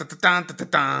 dun, dun, dun, dun,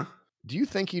 dun. Do you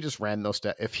think he just ran those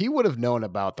steps? If he would have known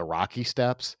about the Rocky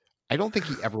steps, I don't think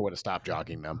he ever would have stopped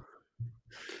jogging them.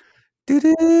 Do,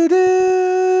 do, do,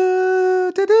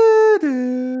 do, do,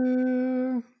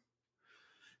 do.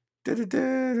 Do, do,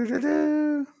 do, do,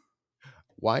 do.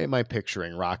 Why am I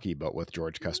picturing Rocky but with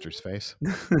George Custer's face?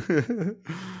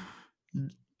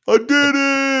 I did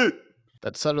it.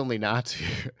 That's suddenly not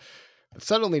that's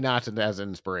suddenly not as an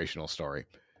inspirational story.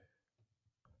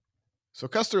 So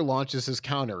Custer launches his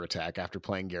counterattack after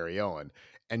playing Gary Owen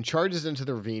and charges into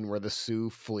the ravine where the Sioux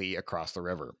flee across the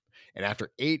river. And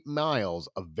after 8 miles,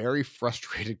 a very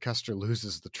frustrated Custer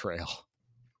loses the trail.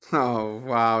 Oh,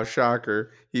 wow,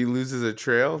 shocker. He loses a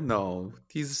trail? No,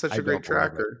 he's such I a great don't believe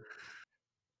it. tracker.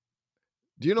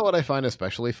 Do you know what I find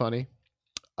especially funny?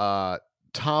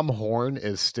 Tom Horn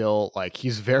is still like,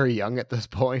 he's very young at this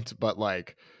point, but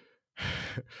like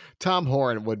Tom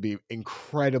Horn would be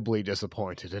incredibly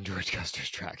disappointed in George Custer's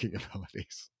tracking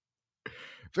abilities.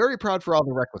 Very proud for all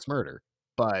the reckless murder,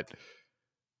 but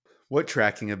What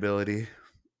tracking ability?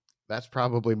 that's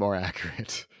probably more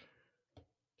accurate.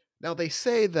 Now they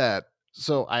say that,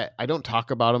 so I don't talk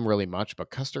about him really much,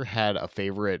 but Custer had a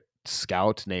favorite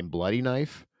scout named Bloody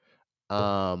Knife.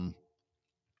 I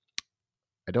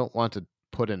don't want to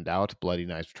put in doubt Bloody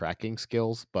Knife's tracking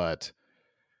skills, but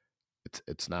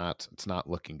it's not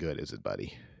looking good, is it,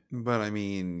 buddy? But I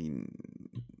mean,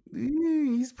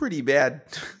 he's pretty bad.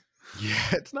 Yeah,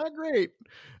 it's not great.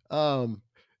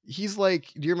 He's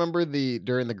like, do you remember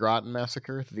during the Groton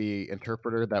massacre, the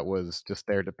interpreter that was just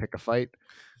there to pick a fight?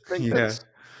 I think Yeah. that's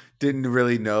Didn't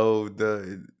really know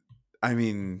I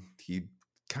mean, he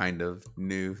kind of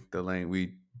knew the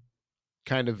language.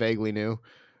 kind of vaguely new.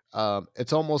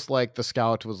 It's almost like the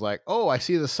scout was like, "Oh, I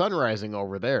see the sun rising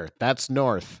over there. That's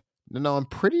north." No, I'm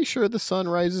pretty sure the sun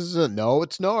rises. No,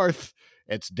 it's north.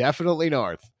 It's definitely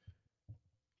north.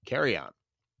 Carry on.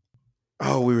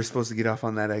 Oh, we were supposed to get off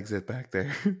on that exit back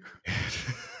there.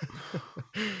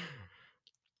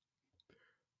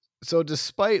 So,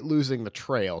 despite losing the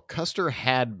trail, Custer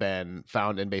had been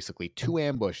found in basically 2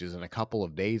 ambushes in a couple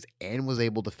of days and was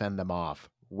able to fend them off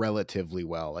relatively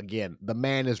well. Again, the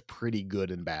man is pretty good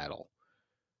in battle.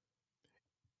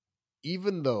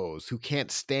 Even those who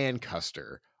can't stand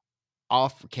Custer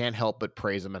can't help but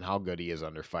praise him and how good he is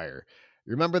under fire.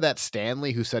 Remember that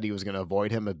Stanley who said he was going to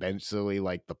avoid him eventually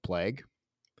like the plague?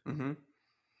 Mm-hmm.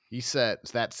 He said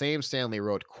that same Stanley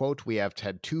wrote, quote, "We have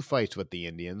had 2 fights with the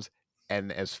Indians,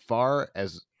 and as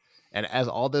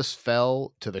all this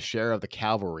fell to the share of the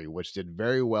cavalry, which did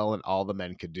very well in all the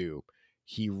men could do."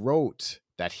 He wrote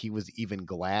that he was even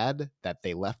glad that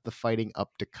they left the fighting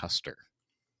up to Custer.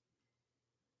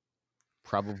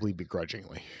 Probably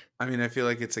begrudgingly. I mean, I feel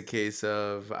like it's a case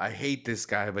of I hate this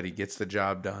guy, but he gets the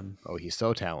job done. Oh, he's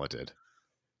so talented.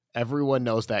 Everyone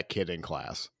knows that kid in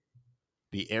class.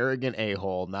 The arrogant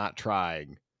a-hole not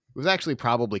trying, who's actually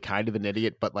probably kind of an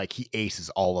idiot, but like he aces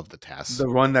all of the tests.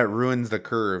 The one that ruins the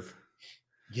curve.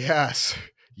 Yes.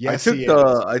 Yes,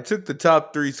 I took the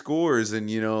top 3 scores,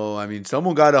 and I mean,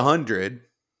 someone got 100.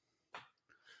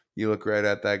 You look right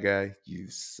at that guy, you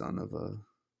son of a.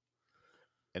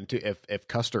 And if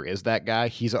Custer is that guy,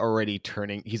 he's already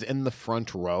he's in the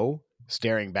front row,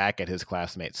 staring back at his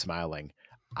classmates, smiling.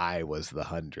 I was the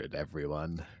 100,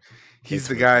 everyone. He's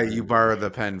the guy you borrow the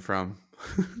pen from.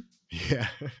 Yeah.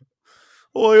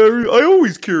 Oh, I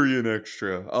always carry an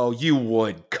extra. Oh, you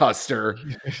would, Custer.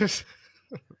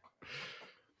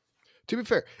 To be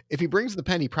fair, if he brings the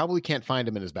pen, he probably can't find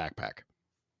him in his backpack.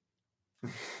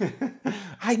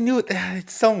 I knew it.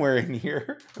 It's somewhere in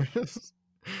here.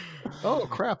 Oh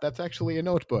crap! That's actually a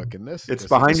notebook, and this It's this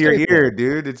behind your ear,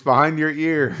 dude. It's behind your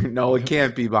ear. No, it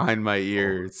can't be behind my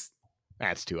ears.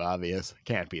 That's too obvious.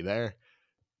 Can't be there.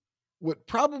 What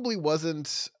probably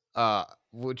wasn't,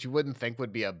 what you wouldn't think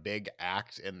would be a big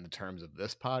act in the terms of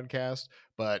this podcast,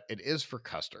 but it is for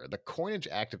Custer. The Coinage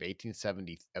Act of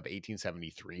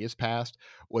 1873 is passed,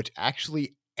 which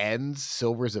actually ends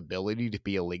silver's ability to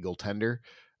be a legal tender.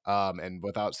 And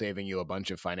without saving you a bunch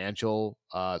of financial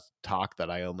talk that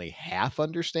I only half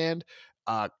understand,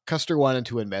 Custer wanted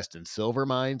to invest in silver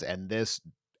mines, and this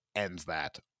ends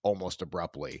that almost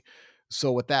abruptly.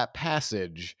 So with that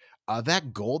passage,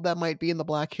 that gold that might be in the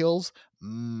Black Hills,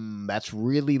 that's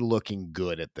really looking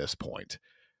good at this point.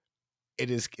 It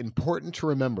is important to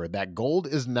remember that gold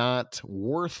is not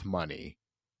worth money.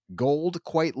 Gold,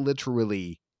 quite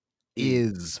literally,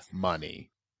 is money.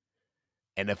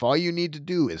 And if all you need to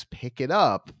do is pick it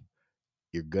up,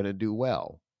 you're going to do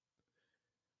well.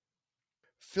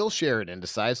 Phil Sheridan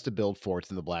decides to build forts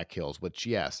in the Black Hills, which,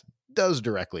 yes, does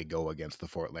directly go against the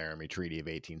Fort Laramie Treaty of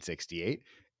 1868,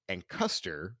 and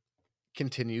Custer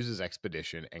continues his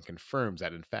expedition and confirms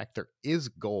that, in fact, there is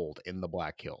gold in the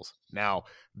Black Hills. Now,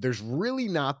 there's really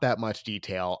not that much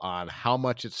detail on how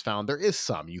much it's found. There is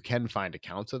some. You can find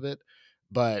accounts of it,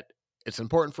 but it's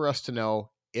important for us to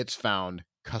know it's found.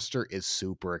 Custer is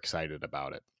super excited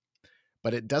about it.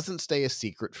 But it doesn't stay a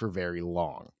secret for very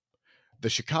long. The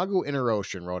Chicago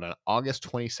Inter-Ocean wrote on August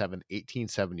 27,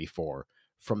 1874,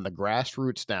 from the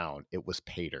grassroots down, it was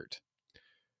pay dirt.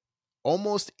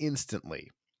 Almost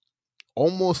instantly,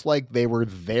 almost like they were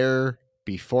there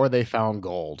before they found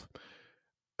gold,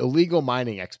 illegal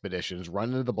mining expeditions run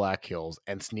into the Black Hills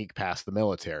and sneak past the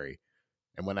military.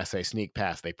 And when I say sneak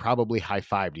past, they probably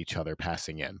high-fived each other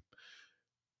passing in.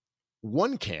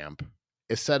 One camp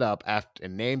is set up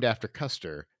and named after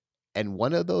Custer, and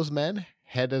one of those men,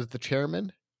 head as the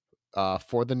chairman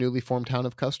for the newly formed town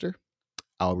of Custer,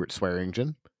 Albert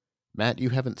Swearingen. Matt, you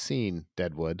haven't seen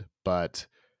Deadwood, but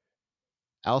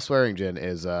Al Swearingen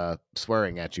is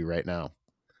swearing at you right now.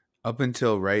 Up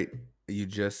until you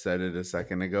just said it a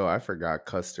second ago, I forgot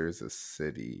Custer's a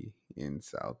city in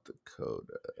South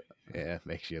Dakota. Yeah,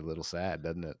 makes you a little sad,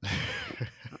 doesn't it?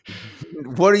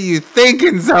 What are you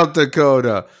thinking, South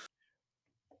Dakota?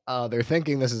 They're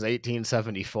thinking this is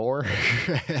 1874,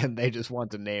 and they just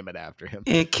want to name it after him.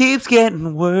 It keeps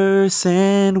getting worse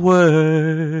and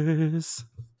worse.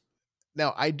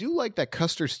 Now, I do like that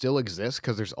Custer still exists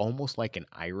because there's almost like an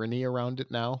irony around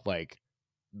it now,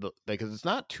 because it's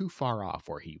not too far off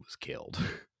where he was killed.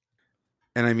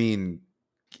 And I mean,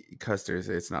 Custer's,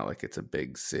 it's not like it's a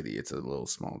big city. It's a little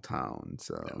small town.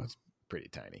 So no, it's pretty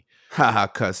tiny. Haha,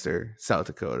 Custer, South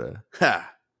Dakota.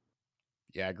 Ha!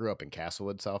 Yeah, I grew up in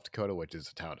Castlewood, South Dakota, which is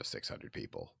a town of 600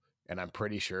 people. And I'm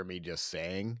pretty sure me just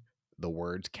saying the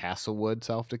words Castlewood,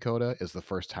 South Dakota is the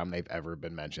first time they've ever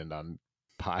been mentioned on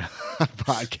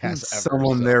podcasts ever.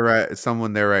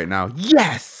 Someone there right now.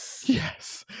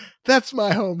 Yes, that's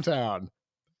my hometown,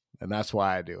 and that's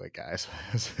why I do it, guys.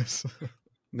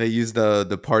 They use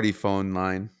the party phone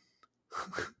line.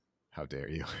 How dare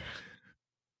you?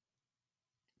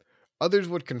 Others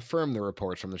would confirm the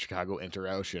reports from the Chicago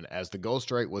Inter-Ocean as the gold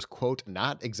strike was, quote,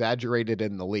 not exaggerated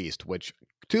in the least, which,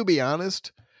 to be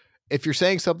honest, if you're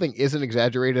saying something isn't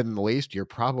exaggerated in the least, you're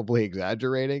probably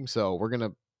exaggerating. So we're going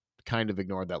to kind of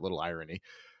ignore that little irony,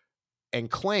 and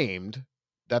claimed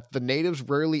that the natives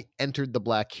rarely entered the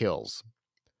Black Hills.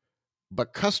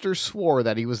 But Custer swore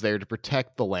that he was there to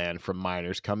protect the land from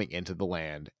miners coming into the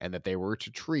land, and that they were to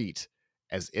treat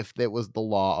as if it was the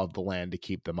law of the land to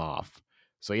keep them off.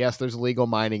 So yes, there's illegal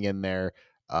mining in there.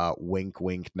 Wink,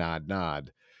 wink, nod,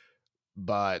 nod.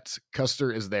 But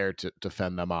Custer is there to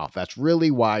fend them off. That's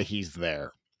really why he's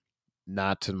there,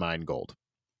 not to mine gold.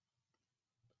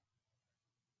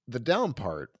 The down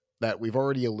part that we've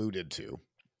already alluded to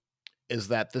is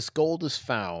that this gold is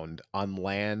found on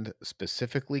land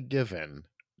specifically given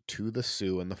to the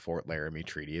Sioux in the Fort Laramie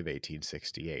Treaty of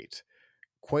 1868.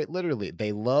 Quite literally,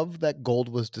 they love that gold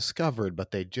was discovered,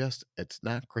 but it's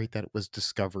not great that it was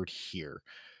discovered here.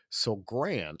 So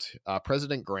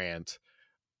President Grant,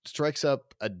 strikes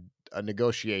up a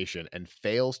negotiation and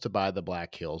fails to buy the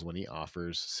Black Hills when he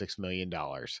offers $6 million.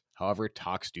 However,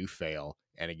 talks do fail.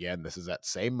 And again, this is that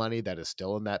same money that is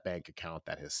still in that bank account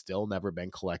that has still never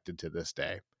been collected to this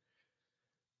day.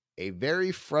 A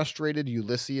very frustrated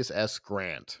Ulysses S.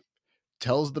 Grant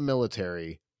tells the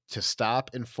military to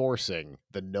stop enforcing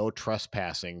the no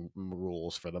trespassing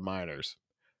rules for the miners,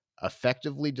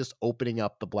 effectively just opening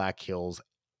up the Black Hills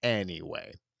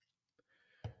anyway.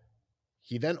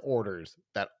 He then orders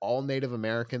that all Native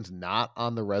Americans not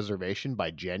on the reservation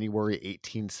by January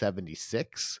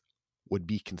 1876 would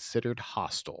be considered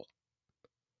hostile.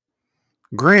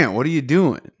 Grant, what are you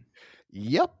doing?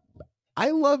 Yep.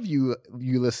 I love you,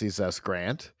 Ulysses S.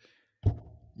 Grant.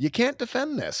 You can't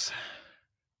defend this.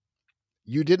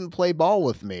 You didn't play ball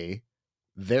with me.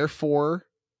 Therefore,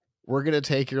 we're going to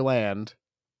take your land.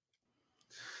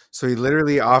 So he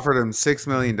literally offered him $6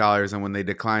 million, and when they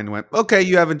declined, went, okay,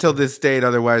 you have until this date.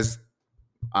 Otherwise,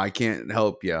 I can't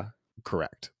help you.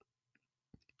 Correct.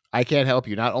 I can't help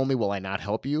you. Not only will I not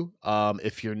help you,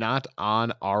 if you're not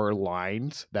on our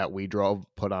lines that we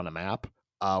put on a map,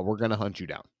 we're going to hunt you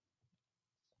down.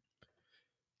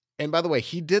 And by the way,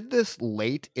 he did this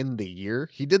late in the year.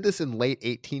 He did this in late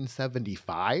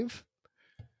 1875.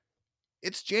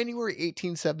 It's January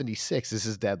 1876 is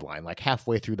his deadline, like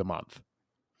halfway through the month.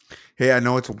 Hey, I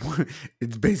know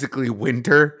it's basically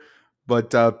winter,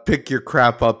 but pick your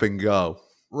crap up and go.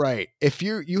 Right. If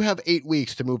you have 8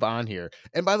 weeks to move on here.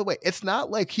 And by the way, it's not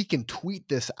like he can tweet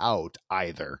this out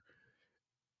either.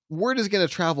 Word is going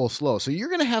to travel slow. So you're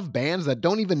going to have bands that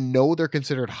don't even know they're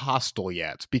considered hostile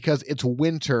yet because it's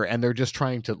winter and they're just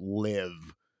trying to live.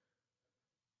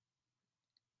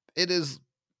 It is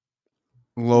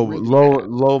really bad.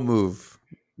 Low move,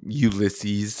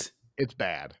 Ulysses. It's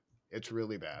bad. It's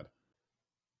really bad.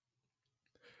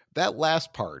 That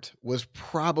last part was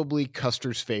probably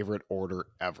Custer's favorite order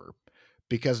ever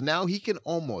because now you can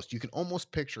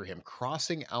almost picture him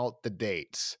crossing out the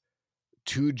dates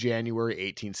to January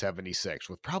 1876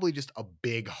 with probably just a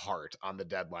big heart on the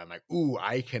deadline. Like, ooh,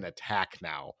 I can attack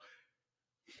now.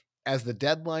 As the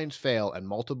deadlines fail and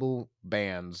multiple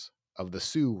bands of the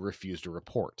Sioux refuse to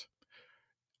report,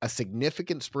 a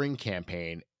significant spring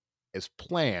campaign is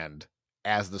planned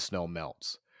as the snow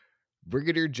melts.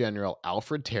 Brigadier General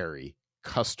Alfred Terry,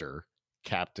 Custer,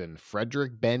 Captain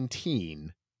Frederick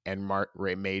Benteen, and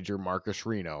Major Marcus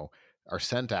Reno are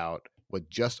sent out with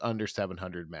just under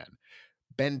 700 men.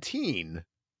 Benteen,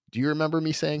 do you remember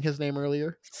me saying his name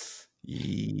earlier?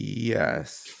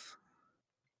 Yes.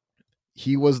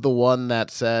 He was the one that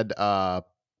said the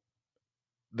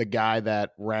guy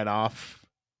that ran off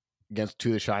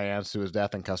to the Cheyennes to his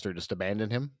death and Custer just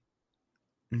abandoned him.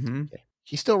 Mm-hmm.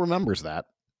 He still remembers that.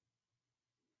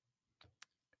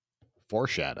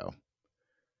 Foreshadow.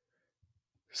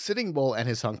 Sitting Bull and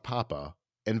his Hunkpapa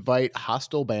invite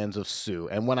hostile bands of Sioux.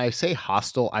 And when I say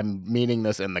hostile, I'm meaning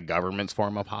this in the government's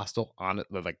form of hostile. On it,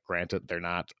 like, granted, they're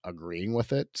not agreeing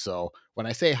with it. So when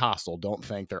I say hostile, don't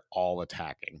think they're all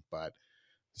attacking, but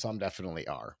some definitely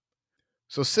are.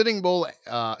 So Sitting Bull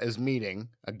is meeting,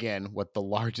 again, with the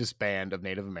largest band of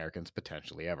Native Americans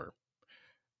potentially ever.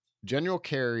 General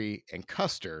Carey and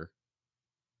Custer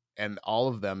and all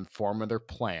of them form their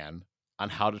plan on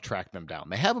how to track them down.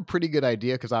 They have a pretty good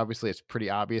idea because obviously it's pretty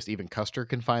obvious. Even Custer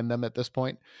can find them at this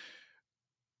point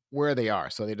where they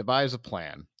are. So they devise a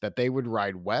plan that they would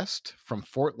ride west from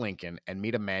Fort Lincoln and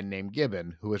meet a man named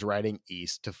Gibbon who was riding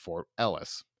east to Fort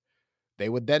Ellis. They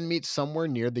would then meet somewhere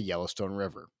near the Yellowstone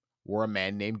River, where a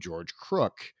man named George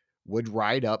Crook would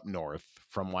ride up north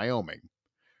from Wyoming.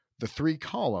 The three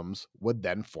columns would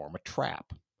then form a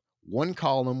trap. One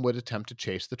column would attempt to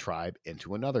chase the tribe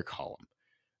into another column.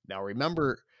 Now,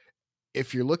 remember,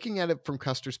 if you're looking at it from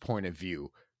Custer's point of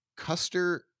view,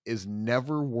 Custer is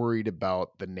never worried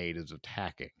about the natives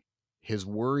attacking. His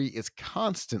worry is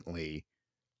constantly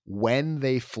when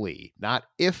they flee, not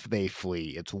if they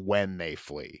flee, it's when they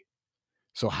flee.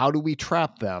 So, how do we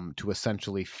trap them to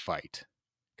essentially fight?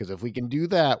 Because if we can do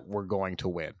that, we're going to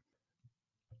win.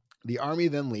 The army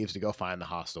then leaves to go find the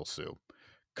hostile Sioux.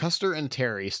 Custer and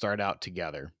Terry start out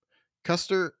together.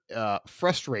 Custer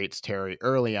frustrates Terry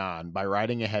early on by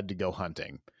riding ahead to go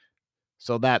hunting.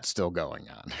 So that's still going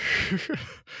on.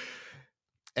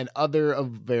 And other of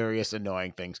various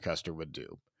annoying things Custer would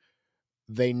do.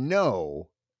 They know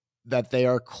that they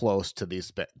are close to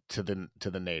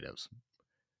the natives.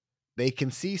 They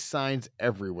can see signs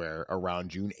everywhere around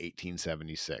June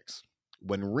 1876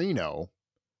 when Reno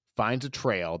finds a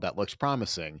trail that looks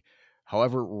promising.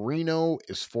 However, Reno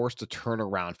is forced to turn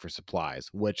around for supplies,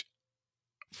 which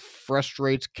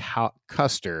frustrates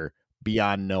Custer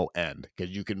beyond no end.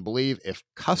 Because you can believe if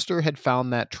Custer had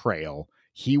found that trail,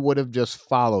 he would have just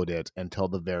followed it until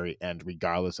the very end,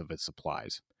 regardless of its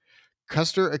supplies.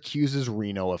 Custer accuses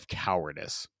Reno of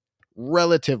cowardice,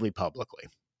 relatively publicly.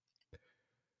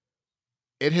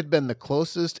 It had been the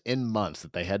closest in months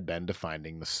that they had been to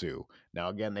finding the Sioux. Now,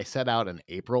 again, they set out in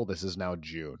April. This is now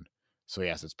June. So,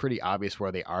 yes, it's pretty obvious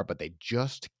where they are, but they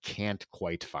just can't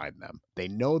quite find them. They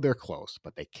know they're close,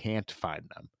 but they can't find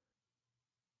them.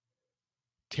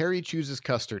 Terry chooses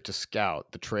Custer to scout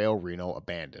the trail Reno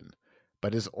abandoned,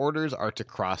 but his orders are to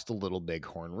cross the Little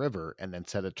Bighorn River and then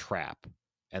set a trap.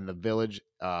 And the village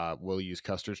will use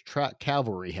Custer's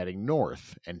cavalry heading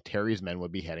north, and Terry's men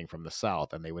would be heading from the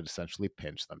south, and they would essentially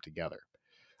pinch them together.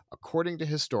 According to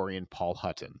historian Paul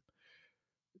Hutton,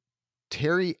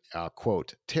 Terry,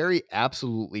 quote, Terry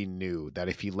absolutely knew that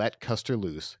if he let Custer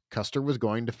loose, Custer was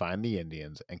going to find the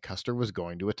Indians, and Custer was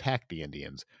going to attack the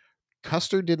Indians.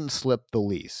 Custer didn't slip the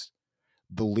leash.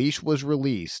 The leash was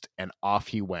released, and off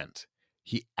he went.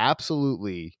 He's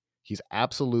absolutely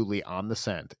on the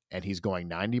scent, and he's going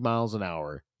 90 miles an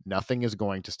hour. Nothing is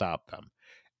going to stop them.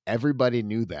 Everybody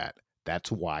knew that.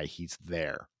 That's why he's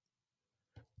there.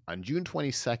 On June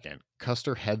 22nd,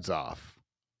 Custer heads off.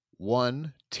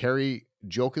 Terry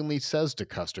jokingly says to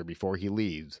Custer before he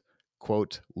leaves,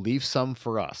 quote, "Leave some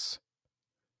for us."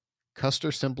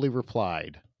 Custer simply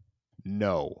replied,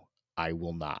 "No, I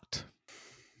will not."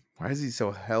 Why is he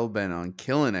so hell-bent on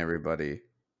killing everybody?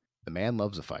 The man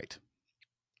loves a fight,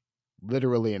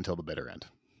 literally until the bitter end.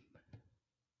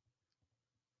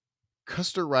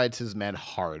 Custer rides his men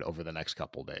hard over the next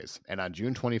couple days, and on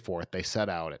June 24th, they set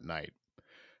out at night.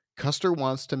 Custer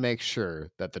wants to make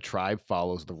sure that the tribe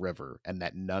follows the river and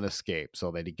that none escape so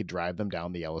that he could drive them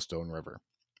down the Yellowstone River.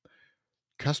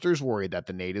 Custer's worried that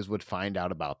the natives would find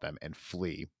out about them and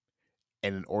flee,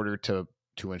 and in order to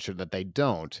ensure that they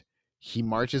don't, he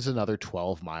marches another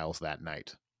 12 miles that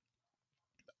night.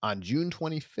 On June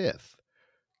 25th,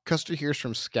 Custer hears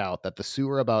from Scout that the Sioux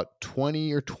are about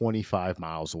 20 or 25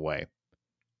 miles away.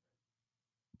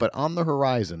 But on the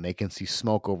horizon, they can see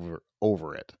smoke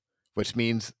over it, which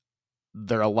means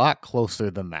they're a lot closer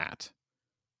than that.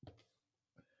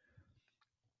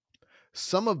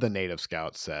 Some of the native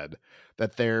scouts said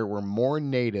that there were more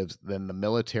natives than the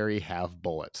military have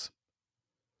bullets.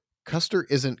 Custer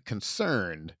isn't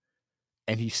concerned,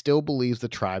 and he still believes the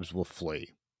tribes will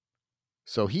flee.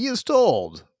 So he is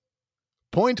told,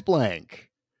 point blank,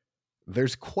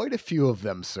 there's quite a few of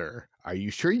them, sir. Are you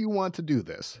sure you want to do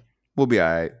this? We'll be all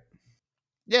right.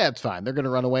 Yeah, it's fine. They're going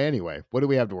to run away anyway. What do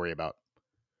we have to worry about?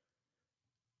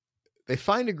 They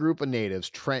find a group of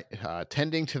natives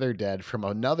tending to their dead from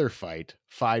another fight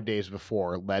 5 days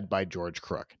before, led by George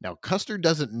Crook. Now, Custer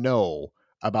doesn't know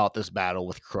about this battle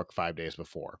with Crook 5 days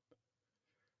before.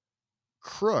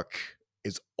 Crook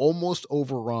is almost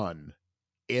overrun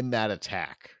in that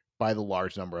attack by the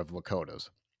large number of Lakotas.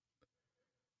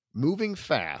 Moving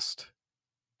fast,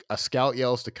 a scout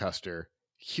yells to Custer,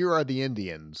 "Here are the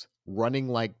Indians, running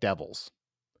like devils,"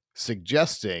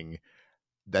 suggesting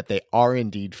that they are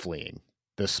indeed fleeing,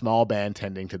 the small band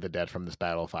tending to the dead from this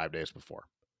battle 5 days before.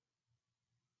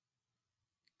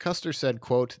 Custer said,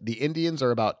 quote, "The Indians are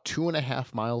about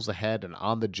 2.5 miles ahead and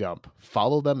on the jump.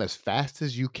 Follow them as fast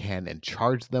as you can and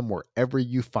charge them wherever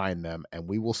you find them, and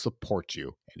we will support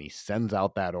you." And he sends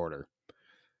out that order.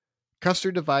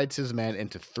 Custer divides his men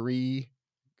into three,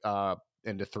 one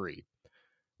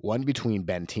between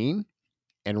Benteen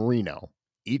and Reno,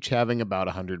 each having about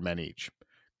 100 men each.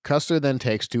 Custer then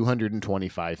takes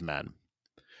 225 men.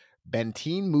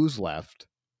 Benteen moves left.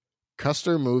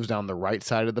 Custer moves down the right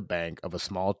side of the bank of a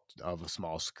small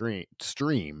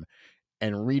stream,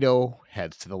 and Reno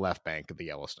heads to the left bank of the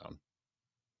Yellowstone.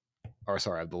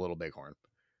 Of the Little Bighorn.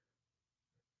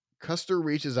 Custer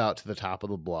reaches out to the top of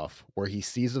the bluff where he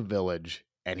sees a village,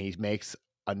 and he makes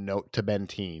a note to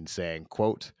Benteen saying,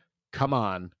 quote, "Come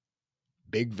on,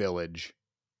 big village,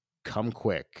 come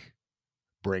quick,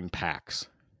 bring packs."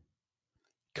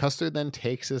 Custer then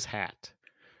takes his hat,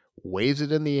 waves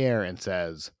it in the air, and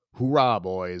says, "Hoorah,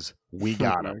 boys, we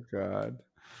got him." Oh my God.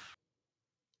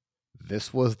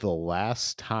 This was the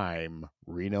last time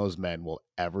Reno's men will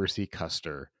ever see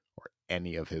Custer or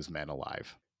any of his men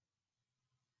alive.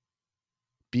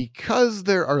 Because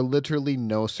there are literally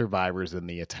no survivors in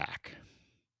the attack,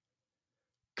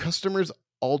 Custer's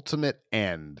ultimate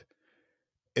end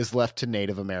is left to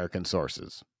Native American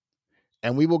sources.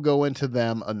 And we will go into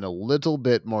them in a little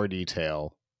bit more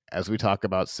detail as we talk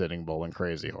about Sitting Bull and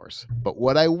Crazy Horse. But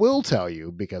what I will tell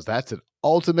you, because that's an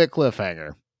ultimate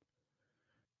cliffhanger,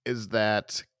 is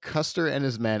that Custer and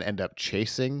his men end up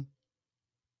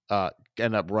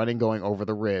running, going over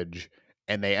the ridge,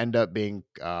 and they end up being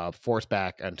forced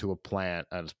back onto a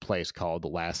place called the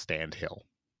Last Stand Hill.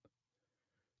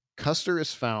 Custer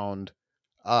is found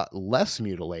less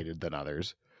mutilated than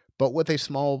others, but with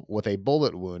a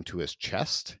bullet wound to his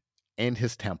chest and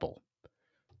his temple.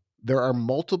 There are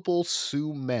multiple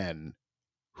Sioux men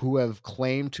who have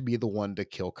claimed to be the one to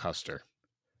kill Custer.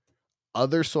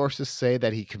 Other sources say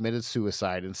that he committed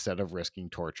suicide instead of risking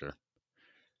torture.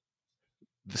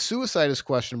 The suicide is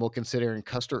questionable considering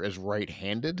Custer is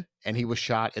right-handed and he was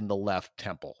shot in the left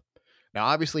temple. Now,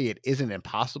 obviously, it isn't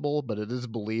impossible, but it is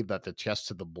believed that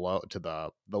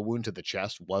the wound to the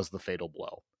chest was the fatal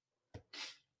blow.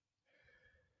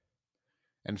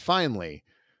 And finally,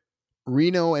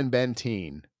 Reno and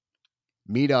Benteen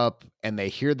meet up and they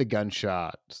hear the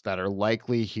gunshots that are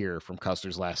likely here from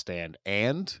Custer's last stand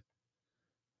and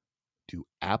do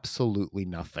absolutely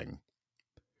nothing,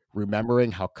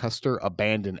 remembering how Custer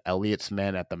abandoned Elliott's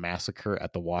men at the massacre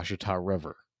at the Washita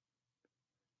River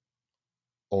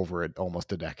over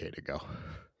almost a decade ago.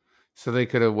 So they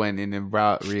could have went in and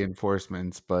brought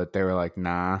reinforcements, but they were like,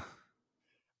 nah.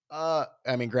 I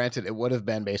mean, granted, it would have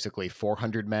been basically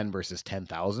 400 men versus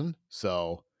 10,000.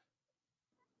 So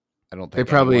I don't think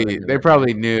They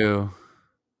probably knew it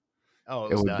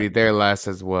it was would be done. their last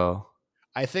as well.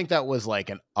 I think that was like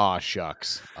an aw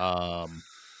shucks. Well,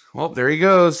 there he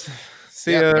goes.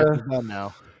 See Yep, ya. guess we're done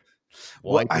now.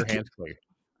 Well, Wipe your hands clear.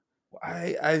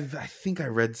 I think I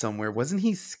read somewhere. Wasn't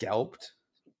he scalped?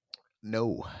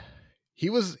 No,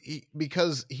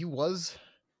 because he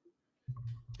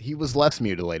was less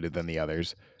mutilated than the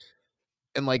others,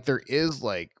 and like there is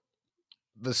like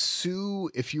the Sioux.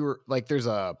 If you're like, there's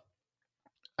a,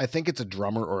 I think it's a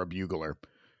drummer or a bugler.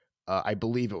 I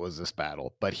believe it was this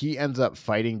battle, but he ends up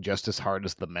fighting just as hard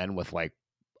as the men with like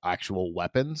actual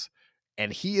weapons,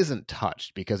 and he isn't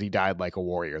touched because he died like a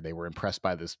warrior. They were impressed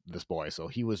by this boy, so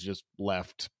he was just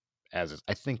left as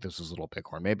I think this was Little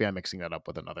Bighorn. Maybe I'm mixing that up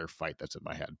with another fight that's in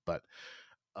my head, but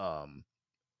um,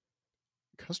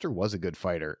 Custer was a good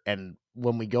fighter. And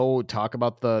when we go talk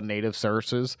about the native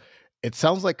sources, it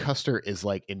sounds like Custer is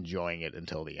like enjoying it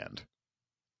until the end.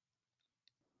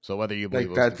 So whether you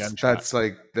believe Like it was the gunshot,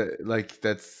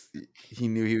 that's he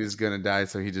knew he was gonna die,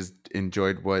 so he just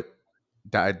enjoyed what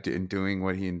died in doing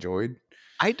what he enjoyed.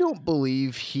 I don't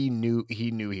believe he knew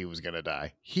he was gonna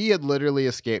die. He had literally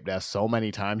escaped death so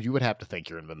many times. You would have to think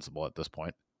you're invincible at this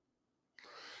point.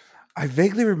 I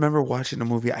vaguely remember watching a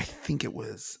movie. I think it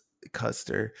was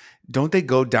Custer. Don't they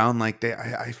go down like they?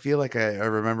 I feel like I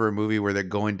remember a movie where they're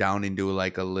going down into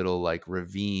like a little like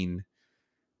ravine,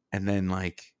 and then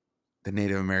like the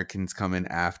Native Americans come in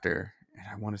after. And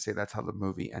I want to say that's how the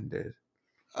movie ended.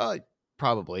 Uh,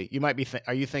 Probably. You might be.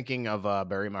 Are you thinking of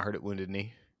 "Bury My Heart at Wounded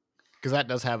Knee"? Because that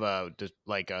does have a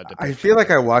I depiction feel of like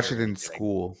it I at the watched it very in beginning.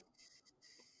 school.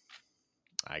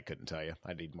 I couldn't tell you.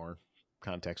 I need more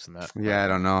context than that. But Yeah, I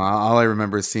don't know. All I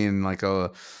remember is seeing like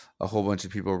a whole bunch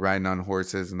of people riding on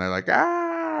horses, and they're like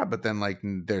ah, but then like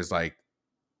there's like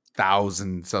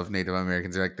thousands of Native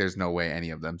Americans. Like there's no way any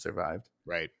of them survived.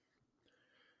 right.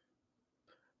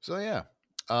 So yeah,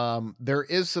 there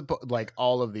is like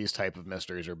all of these type of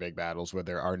mysteries or big battles where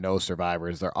there are no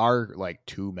survivors. There are like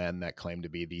two men that claim to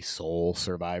be the sole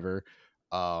survivor.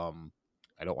 Um,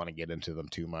 I don't want to get into them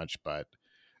too much, but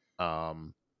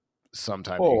um,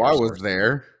 sometimes you Oh, hear I was sources.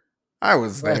 there. I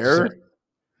was Well, that's there. it.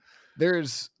 There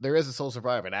is a sole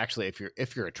survivor, and actually,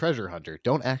 if you're a treasure hunter,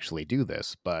 don't actually do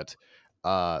this, but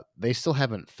they still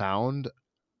haven't found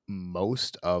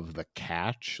most of the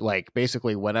catch. Like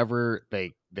basically whenever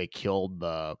they killed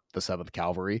the 7th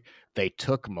Cavalry, they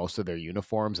took most of their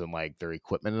uniforms and like their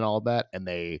equipment and all of that, and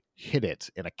they hid it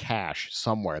in a cache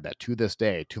somewhere that to this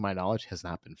day, to my knowledge, has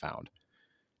not been found.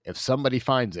 If somebody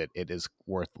finds it, it is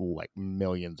worth like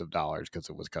millions of dollars because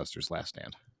it was Custer's last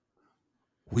stand.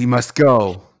 We must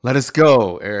go. Let us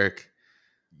go, Eric.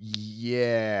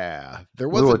 Yeah, there A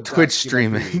was a little Twitch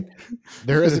documentary. streaming.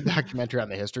 There is a documentary on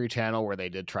the History Channel where they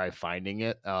did try finding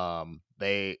it.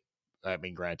 I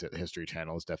mean, granted, History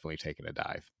Channel is definitely taking a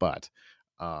dive, but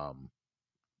um,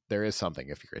 there is something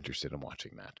if you're interested in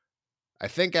watching that. I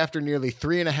think after nearly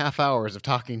 3.5 hours of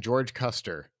talking George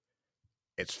Custer,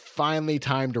 it's finally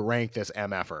time to rank this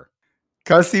MFer.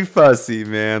 Cussy fussy,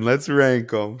 man. Let's rank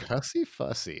them. Cussy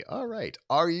fussy. All right.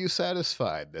 Are you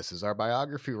satisfied? This is our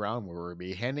biography round where we'll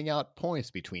be handing out points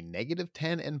between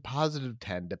 -10 and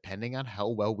 +10, depending on how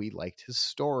well we liked his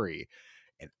story.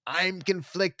 And I'm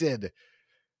conflicted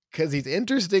because he's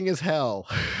interesting as hell.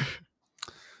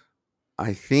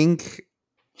 I think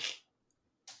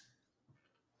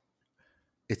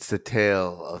it's the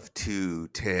tale of two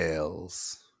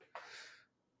tales.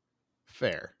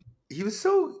 Fair. He was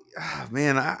so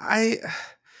man. I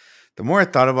the more I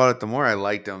thought about it, the more I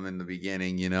liked him in the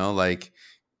beginning. You know, like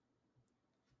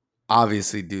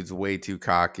obviously, dude's way too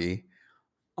cocky.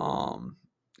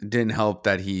 It didn't help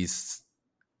that he's.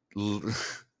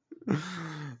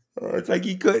 It's like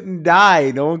he couldn't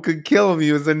die. No one could kill him.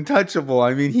 He was untouchable.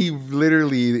 I mean, he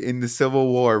literally in the Civil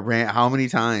War ran. How many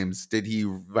times did he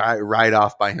ride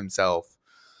off by himself?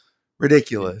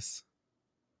 Ridiculous.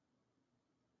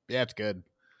 Yeah, it's good.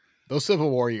 Those Civil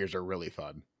War years are really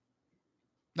fun.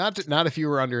 Not if you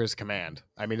were under his command.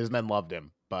 I mean, his men loved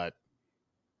him, but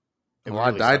it A was lot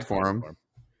really died tough for fighting him. for him.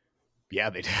 Yeah,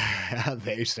 they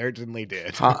they certainly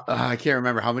did. I can't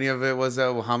remember how many of it was.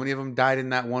 How many of them died in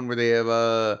that one where they have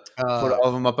put uh, all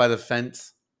of them up by the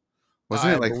fence?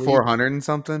 Wasn't I it like believe 400 and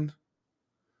something?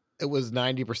 it was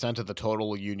 90% of the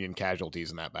total Union casualties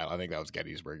in that battle. I think that was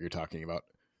Gettysburg you're talking about.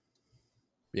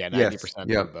 Yeah, Yes. 90%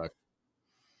 Yep. of the.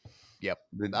 Yep,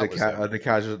 The that was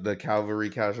him. the cavalry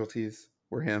casualties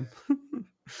were him.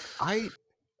 I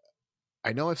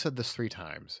I know I've said this 3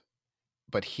 times,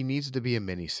 but he needs to be a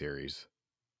miniseries,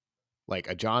 like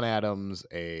a John Adams,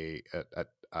 a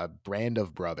Brand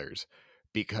of Brothers,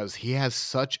 because he has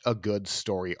such a good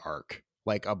story arc,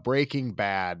 like a Breaking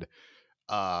Bad,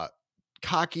 uh,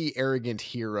 cocky, arrogant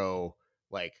hero,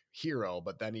 like hero,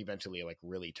 but then eventually like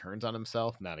really turns on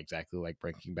himself. Not exactly like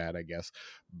Breaking Bad, I guess,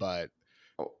 but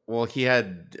Well, he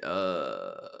had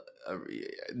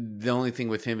the only thing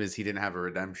with him is he didn't have a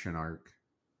redemption arc.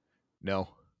 no.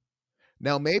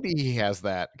 Now maybe he has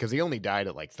that because he only died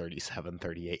at like 37,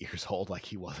 38 years old. Like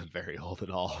he wasn't very old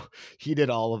at all. He did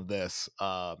all of this,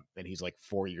 and he's like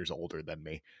 4 years older than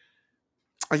me.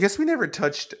 I guess we never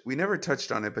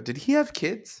touched on it, but did he have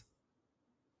kids?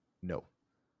 No,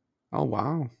 Oh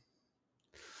wow.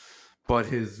 But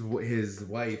his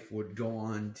wife would go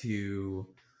on to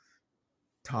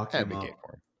talk him advocate up.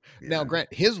 for him. Now, Yeah.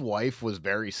 Grant, his wife was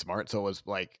very smart, so it was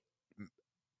like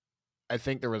I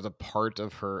think there was a part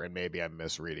of her, and maybe I'm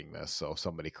misreading this, so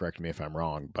somebody correct me if I'm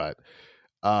wrong, but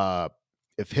uh,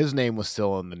 if his name was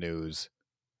still in the news,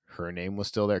 her name was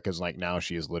still there because like now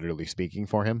she is literally speaking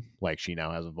for him. Like she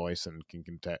now has a voice and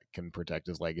can protect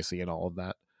his legacy and all of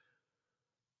that.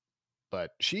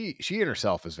 But she in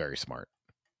herself is very smart.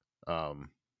 Um,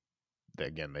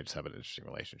 again, they just have an interesting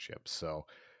relationship. So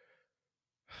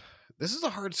this is a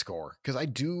hard score because I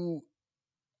do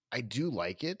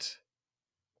like it.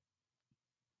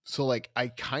 So like I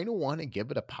kind of want to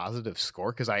give it a positive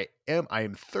score because I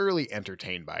am thoroughly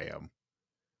entertained by him.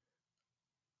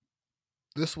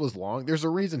 This was long. There's a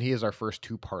reason he is our first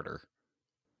two-parter.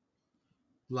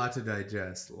 Lot to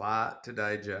digest. Lot to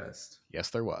digest. Yes,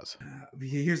 there was.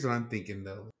 Here's what I'm thinking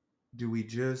though. Do we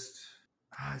just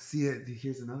see it?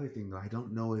 Here's another thing though. I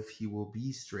don't know if he will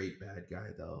be straight bad guy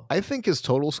though. I think his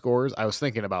total scores, I was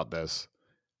thinking about this.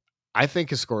 I think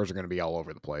his scores are going to be all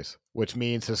over the place, which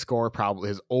means his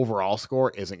overall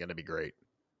score isn't going to be great.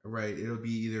 Right. It'll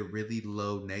be either really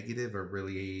low negative or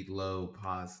really low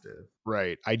positive.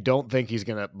 Right. I don't think he's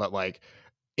going to, but like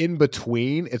in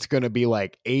between, it's going to be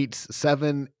like eights,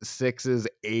 seven, sixes,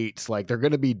 eights. Like they're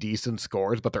going to be decent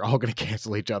scores, but they're all going to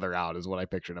cancel each other out, is what I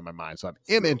pictured in my mind. So I'm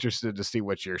So interested to see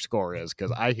what your score is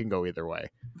because I can go either way.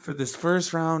 for this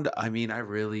first round, I mean, I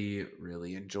really,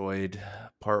 really enjoyed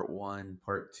part one,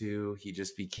 part two. He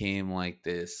just became like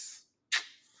this,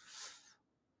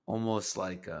 almost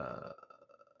like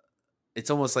it's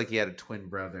almost like he had a twin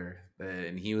brother,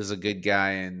 and he was a good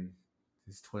guy, and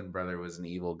his twin brother was an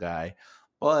evil guy.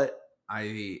 But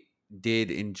I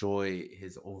did enjoy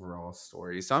his overall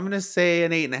story, so I'm gonna say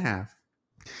an 8.5.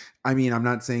 I mean, I'm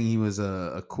not saying he was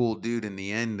a cool dude in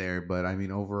the end there, but I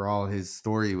mean, overall, his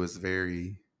story was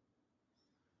very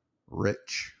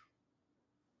rich.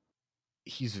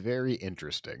 He's very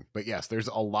interesting. But yes, there's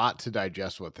a lot to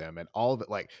digest with him and all of it.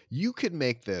 Like you could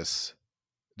make this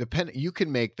you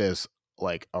can make this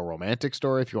like a romantic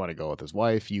story if you want to go with his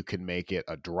wife. You can make it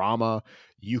a drama.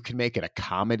 You can make it a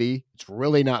comedy. It's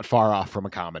really not far off from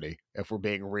a comedy, if we're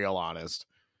being real honest.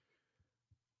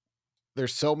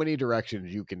 There's so many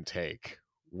directions you can take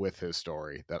with his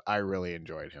story that I really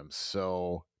enjoyed him.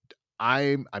 So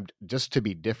I'm just to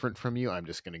be different from you, I'm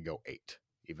just gonna go 8,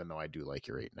 even though I do like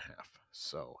your 8.5.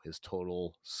 So his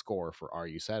total score for Are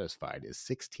You Satisfied is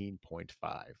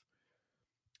 16.5.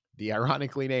 The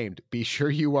ironically named Be Sure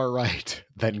You Are Right,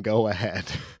 Then Go Ahead.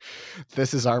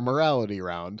 This is our morality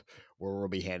round where we'll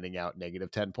be handing out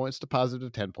negative 10 points to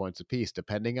positive 10 points apiece,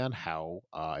 depending on how,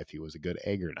 if he was a good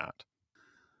egg or not.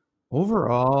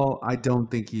 Overall, I don't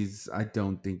think he's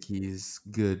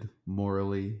good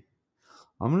morally.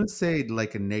 I'm gonna say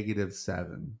like a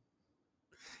 -7.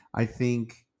 I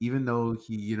think even though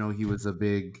he was a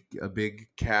big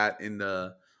cat in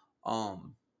the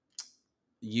um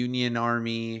Union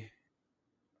Army,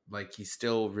 like he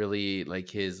still really, like,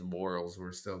 his morals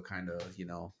were still kind of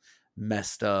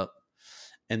messed up,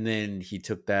 and then he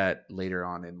took that later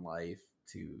on in life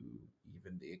to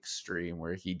even the extreme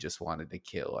where he just wanted to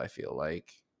kill. I feel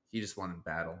like he just wanted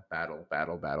battle, battle,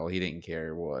 battle, battle. He didn't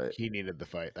care what. He needed the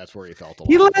fight. That's where he felt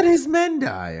He alive. let his men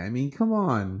die. I mean, come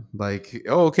on. Like,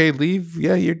 oh, okay, leave.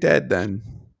 Yeah, you're dead then.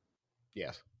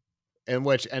 Yes. And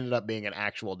which ended up being an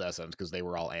actual death sentence because they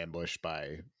were all ambushed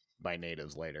by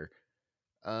natives later.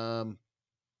 Um,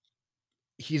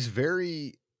 he's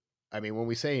very. I mean, when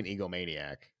we say an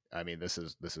egomaniac, I mean this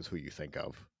is who you think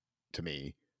of to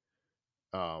me.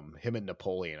 Him and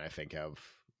Napoleon, I think, have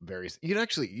very.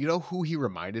 You know who he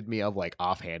reminded me of, like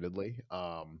offhandedly.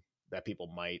 That people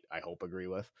might, I hope, agree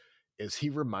with, is he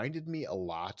reminded me a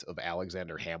lot of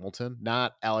Alexander Hamilton.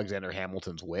 Not Alexander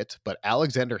Hamilton's wit, but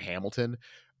Alexander Hamilton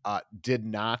did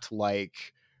not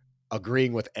like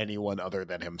agreeing with anyone other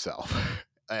than himself.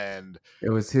 And It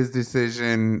was his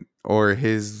decision or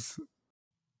his.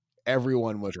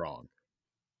 everyone was wrong.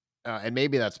 And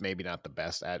maybe that's maybe not the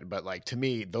best at, but like to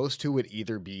me, those two would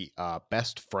either be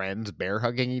best friends, bear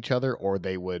hugging each other, or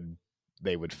they would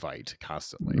fight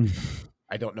constantly.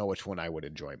 I don't know which one I would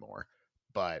enjoy more,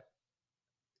 but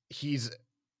he's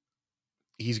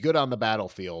he's good on the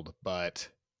battlefield, but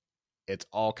it's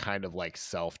all kind of like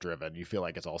self-driven. You feel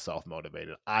like it's all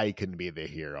self-motivated. I can be the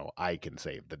hero. I can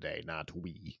save the day, not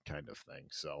we kind of thing.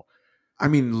 So I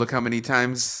mean, look how many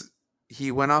times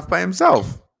he went off by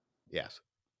himself. Yes.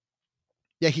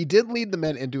 Yeah, he did lead the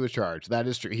men into a charge. That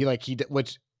is true. He did,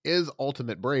 which is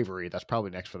ultimate bravery. That's probably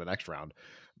next for the next round,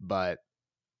 but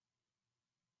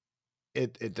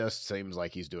it just seems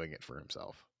like he's doing it for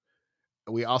himself.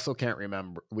 We also can't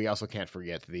remember. We also can't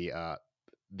forget the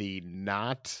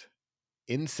not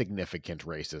insignificant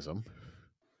racism.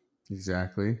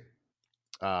 Exactly.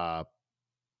 I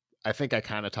think I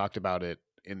kind of talked about it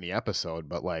in the episode,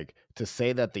 but like to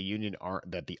say that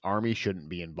that the army shouldn't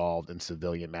be involved in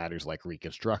civilian matters like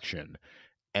Reconstruction,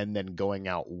 and then going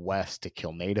out west to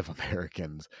kill Native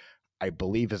Americans, I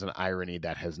believe is an irony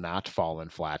that has not fallen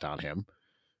flat on him.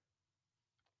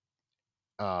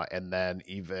 And then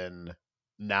even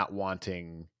not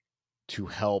wanting to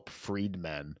help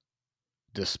freedmen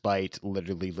despite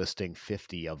literally listing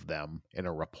 50 of them in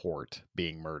a report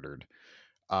being murdered.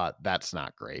 That's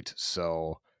not great.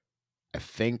 So I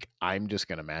think I'm just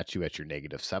going to match you at your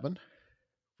 -7,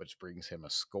 which brings him a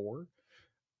score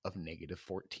of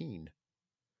 -14.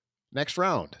 Next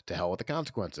round, to hell with the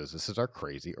consequences. This is our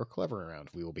crazy or clever round.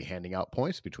 We will be handing out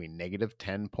points between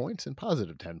 -10 points and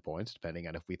 +10 points, depending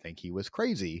on if we think he was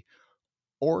crazy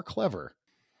or clever.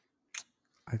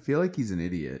 I feel like he's an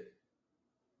idiot.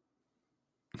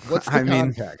 What's the I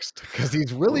mean, context? Because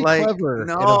he's really like, clever in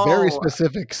a very no.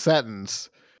 specific sentence.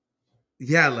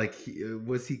 Yeah, like,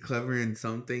 was he clever in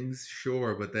some things?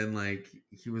 Sure, but then, like,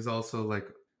 he was also like,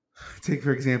 take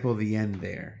for example the end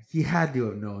there. He had to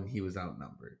have known he was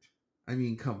outnumbered. I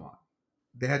mean, come on.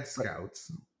 They had But,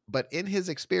 scouts. but in his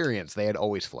experience, they had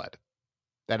always fled.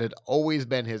 That had always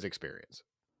been his experience.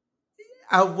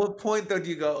 At what point though do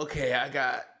you go, okay, I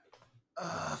got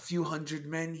a few hundred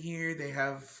men here. They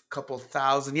have a couple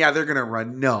thousand. Yeah, they're gonna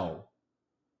run. No.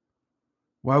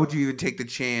 Why would you even take the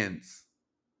chance?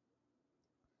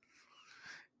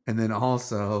 And then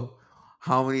also,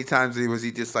 how many times was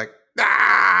he just like,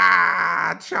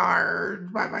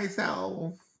 charge by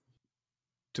myself?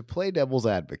 To play devil's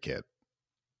advocate,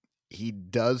 he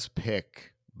does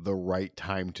pick the right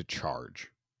time to charge.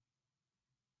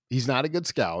 He's not a good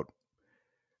scout.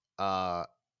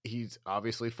 He's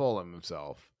obviously full of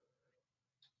himself,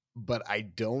 but I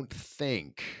don't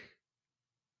think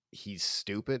he's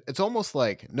stupid. It's almost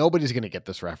like nobody's going to get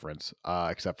this reference,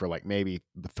 except for like maybe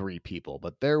 3 people.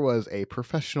 But there was a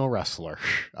professional wrestler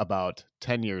about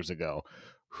 10 years ago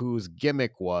whose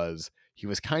gimmick was he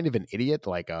was kind of an idiot,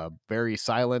 like a very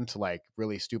silent, like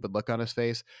really stupid look on his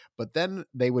face. But then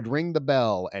they would ring the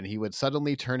bell and he would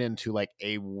suddenly turn into like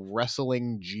a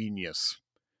wrestling genius.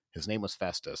 His name was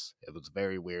Festus. It was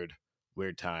very weird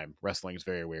time. Wrestling is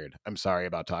very weird. I'm sorry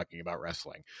about talking about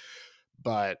wrestling,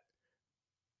 but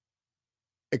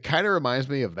it kind of reminds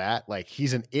me of that. Like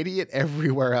he's an idiot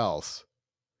everywhere else,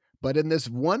 but in this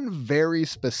one very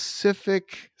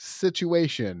specific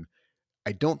situation,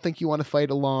 I don't think you want to fight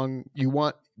along.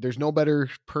 There's no better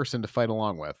person to fight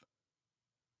along with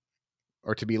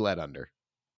or to be led under.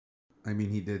 I mean,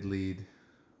 he did lead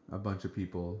a bunch of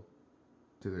people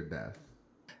to their death.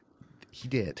 He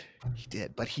did.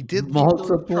 But he did lead those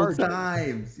Multiple charges.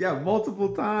 times. Yeah,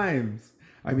 multiple times.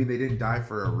 I mean, they didn't die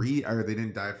for or they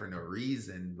didn't die for no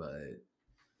reason, but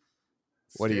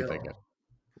What are you thinking? still.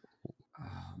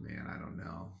 Oh man, I don't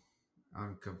know.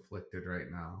 I'm conflicted right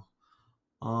now.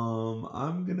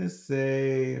 I'm gonna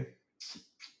say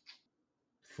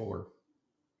 4.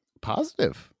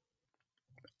 Positive.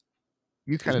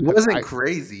 You kind He of took. wasn't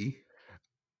crazy.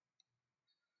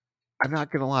 I'm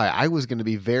not going to lie. I was going to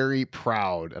be very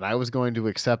proud and I was going to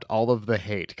accept all of the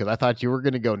hate because I thought you were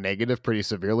going to go negative pretty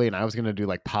severely and I was going to do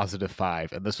like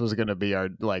 +5. And this was going to be our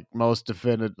like most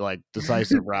definitive, like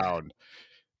decisive round.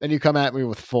 Then you come at me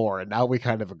with 4 and now we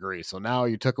kind of agree. So now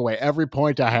you took away every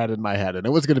point I had in my head and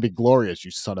it was going to be glorious,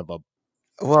 you son of a.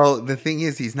 Well, the thing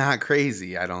is, he's not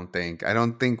crazy. I don't think. I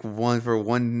don't think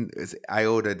one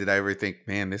iota did I ever think,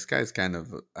 man, this guy's kind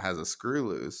of has a screw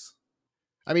loose.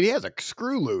 I mean, he has a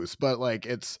screw loose, but like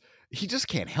he just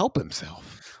can't help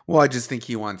himself. Well, I just think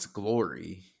he wants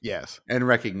glory. Yes. And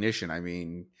recognition. I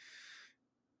mean,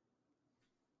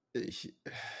 he,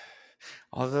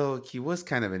 although he was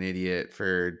kind of an idiot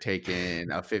for taking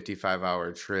a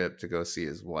 55-hour trip to go see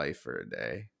his wife for a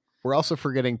day. We're also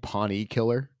forgetting Pawnee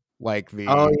Killer, like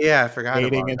Oh the yeah, I forgot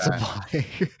aiding about and that.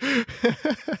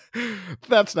 supplying.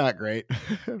 That's not great.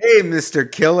 Hey, Mr.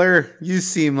 Killer, you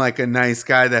seem like a nice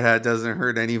guy that doesn't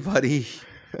hurt anybody.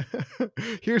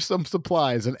 Here's some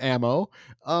supplies and ammo.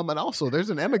 And also there's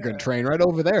an immigrant train right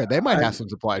over there. They might have some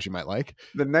supplies you might like.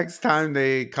 The next time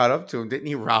they caught up to him, didn't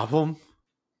he rob him?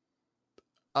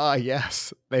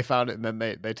 Yes. They found it and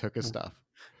then they took his stuff.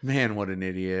 Man, what an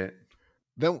idiot.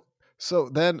 Then So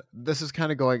then this is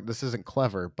kind of going. This isn't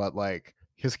clever, but like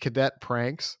his cadet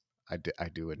pranks, I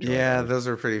do enjoy Yeah, those. those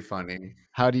are pretty funny.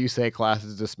 How do you say class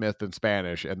is dismissed in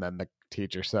Spanish? And then the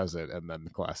teacher says it, and then the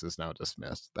class is now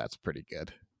dismissed. That's pretty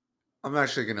good. I'm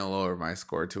actually going to lower my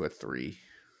score to a 3.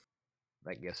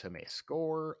 That gives him a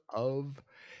score of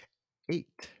 8.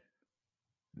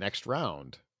 Next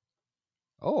round.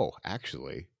 Oh,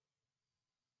 actually.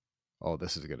 Oh,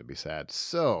 this is going to be sad.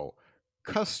 So,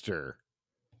 Custer,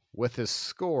 with his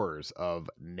scores of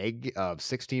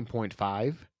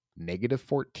 16.5,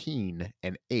 -14,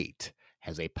 and 8,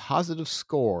 has a positive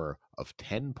score of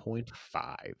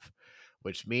 10.5,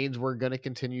 which means we're going to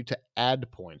continue to add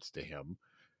points to him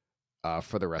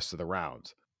for the rest of the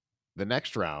rounds. The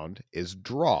next round is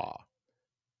draw.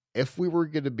 If we were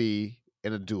going to be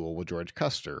in a duel with George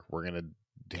Custer, we're going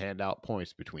to hand out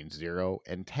points between 0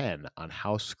 and 10 on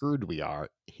how screwed we are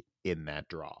in that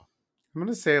draw. I'm going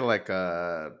to say like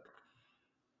a...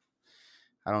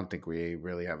 I don't think we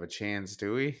really have a chance,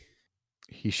 do we?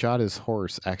 He shot his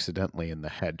horse accidentally in the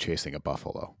head chasing a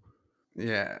buffalo.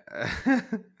 Yeah.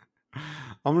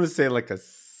 I'm going to say like a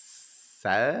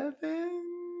 7?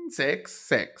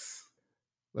 6?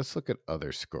 Let's look at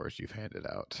other scores you've handed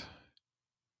out.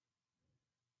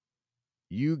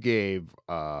 You gave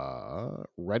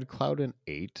Red Cloud an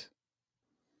 8.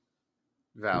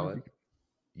 Valid.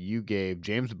 You gave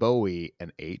James Bowie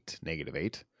an 8,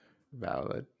 -8.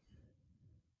 Valid.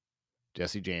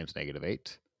 Jesse James,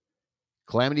 -8.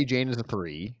 Calamity Jane is a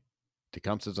 3.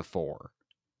 Tecumseh's a 4.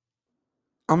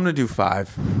 I'm going to do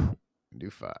 5. Do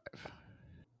 5.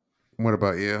 What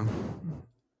about you?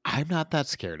 I'm not that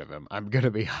scared of him. I'm going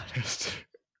to be honest.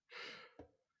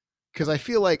 Because I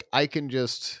feel like I can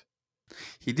just...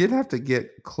 He did have to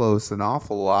get close an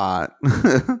awful lot.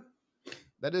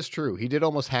 That is true. He did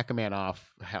almost hack a man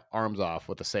off, arms off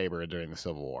with a saber during the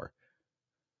Civil War.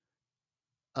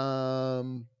 Yeah,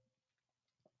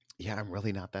 I'm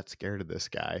really not that scared of this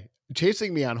guy.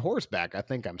 Chasing me on horseback, I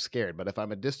think I'm scared. But if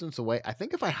I'm a distance away, I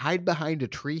think if I hide behind a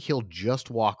tree, he'll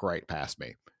just walk right past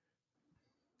me.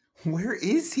 Where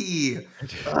is he?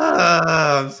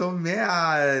 I'm so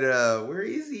mad. Where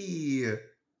is he?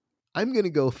 I'm going to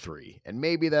go 3. And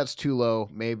maybe that's too low.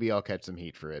 Maybe I'll catch some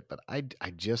heat for it. But I'm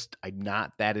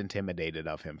not that intimidated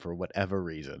of him for whatever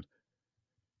reason.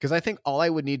 Because I think all I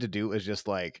would need to do is just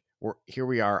like, here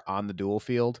we are on the duel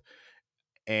field.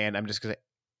 And I'm just going to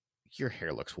say, your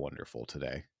hair looks wonderful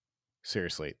today.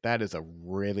 Seriously, that is a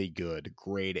really good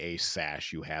grade A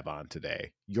sash you have on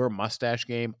today. Your mustache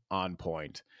game on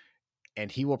point.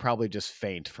 And he will probably just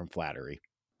faint from flattery.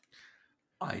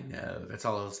 I know. That's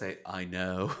all I'll say. I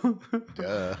know.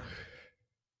 Duh.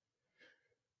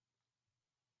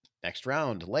 Next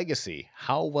round, Legacy.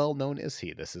 How well known is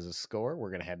he? This is a score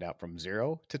we're going to hand out from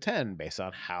 0 to 10 based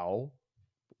on how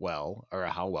well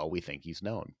we think he's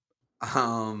known.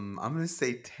 I'm going to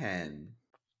say 10.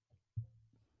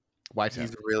 Why 10?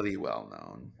 He's really well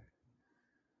known.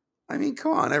 I mean,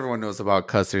 come on. Everyone knows about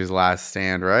Custer's Last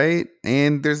Stand, right?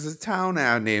 And there's a town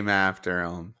out named after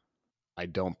him. I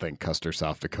don't think Custer,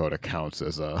 South Dakota counts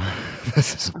as a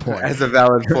this is a point. As a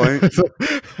valid point.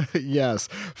 Yes,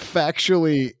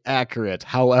 factually accurate,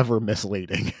 however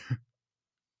misleading.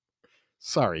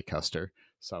 Sorry, Custer,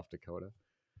 South Dakota.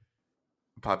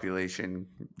 Population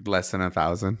less than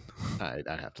 1,000. I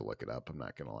have to look it up. I'm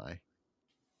not gonna lie.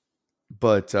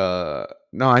 But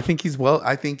no, I think he's well.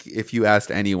 I think if you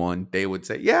asked anyone, they would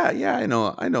say, "Yeah, I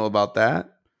know about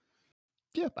that."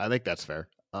 Yeah, I think that's fair.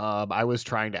 I was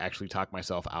trying to actually talk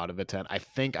myself out of a 10. I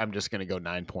think I'm just gonna go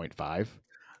 9.5.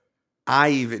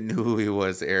 I even knew who he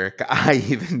was, Eric. I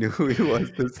even knew who he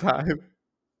was this time.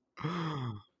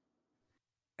 I'm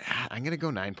gonna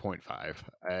go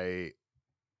 9.5.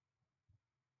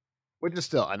 Which is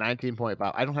still a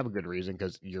 19.5. I don't have a good reason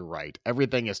because you're right.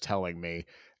 Everything is telling me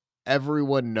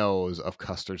everyone knows of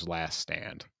Custer's Last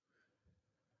Stand.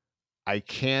 I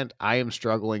am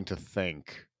struggling to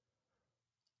think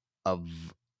of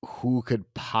who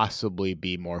could possibly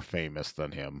be more famous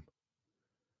than him.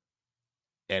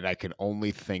 And I can only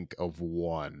think of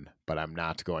one, but I'm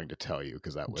not going to tell you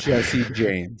because that would Jesse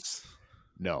James.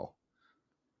 No.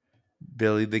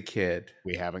 Billy the Kid.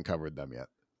 We haven't covered them yet.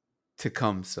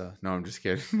 Tecumseh. No, I'm just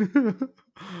kidding.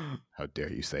 How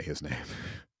dare you say his name?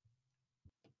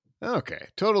 Okay.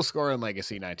 Total score in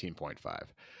Legacy 19.5.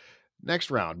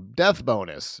 Next round, death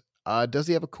bonus. Does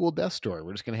he have a cool death story?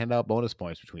 We're just going to hand out bonus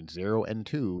points between 0 and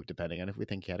 2, depending on if we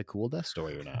think he had a cool death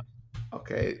story or not.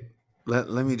 Okay.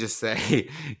 Let me just say,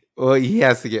 well, he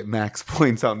has to get max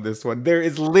points on this one. There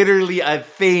is literally a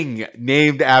thing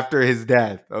named after his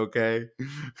death, okay?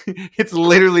 It's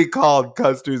literally called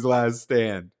Custer's Last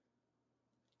Stand.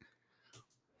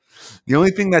 The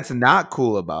only thing that's not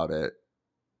cool about it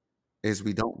is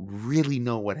we don't really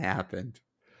know what happened.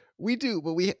 We do,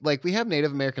 but we have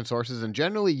Native American sources, and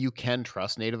generally you can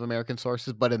trust Native American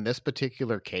sources. But in this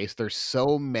particular case, there's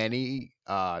so many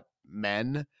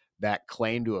men that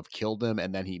claim to have killed him,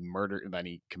 and then he murdered, and then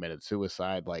he committed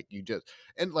suicide. Like you just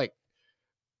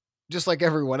like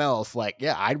everyone else, like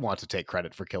yeah, I'd want to take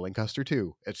credit for killing Custer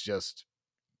too. It's just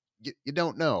you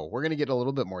don't know. We're gonna get a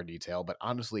little bit more detail, but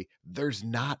honestly, there's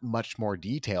not much more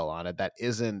detail on it that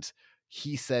isn't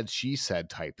he said she said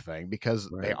type thing because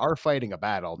they Right. are fighting a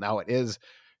battle. Now it is,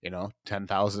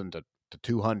 10,000 to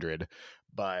 200,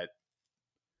 but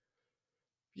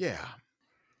yeah.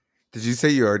 Did you say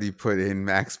you already put in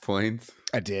max points?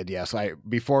 I did, yes. I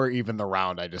before even the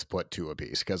round, I just put 2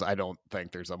 apiece because I don't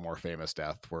think there's a more famous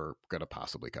death we're gonna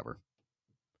possibly cover.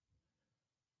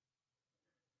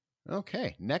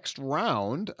 Okay, next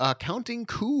round, counting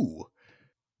coup.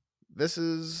 This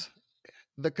is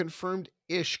the confirmed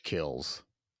ish kills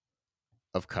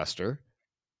of Custer.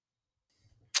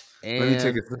 And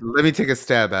Let me take a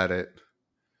stab at it.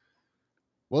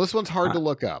 well, this one's hard Uh, to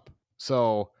look up.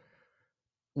 So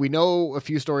we know a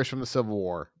few stories from the Civil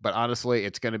War, but honestly,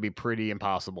 it's going to be pretty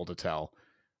impossible to tell.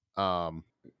 Um,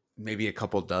 Maybe a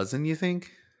couple dozen, you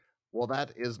think? well,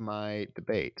 that is my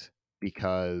debate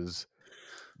because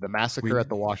the massacre We at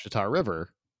the Washita River,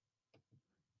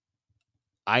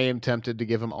 I am tempted to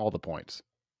give him all the points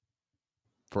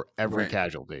for every right.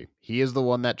 casualty. He is the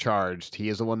one that charged. He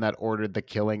is the one that ordered the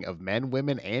killing of men,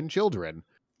 women, and children.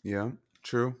 Yeah,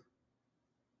 true.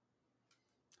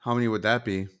 How many would that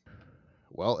be?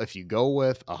 Well, if you go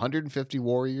with 150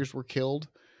 warriors were killed,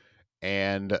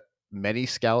 and many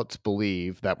scouts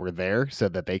believe that were there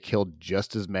said that they killed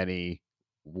just as many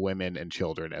women and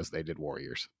children as they did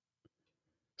warriors.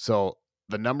 So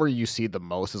the number you see the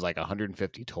most is like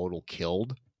 150 total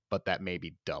killed, but that may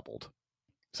be doubled.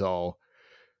 So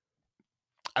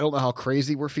I don't know how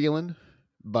crazy we're feeling,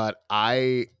 but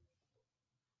I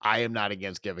am not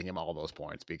against giving him all those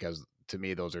points because to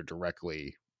me those are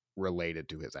directly related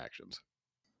to his actions.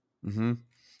 Mm-hmm.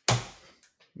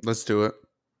 Let's do it.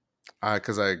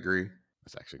 Because I agree.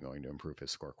 It's actually going to improve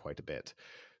his score quite a bit.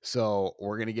 So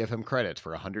we're going to give him credit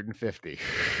for 150.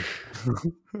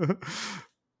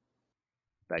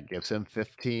 That gives him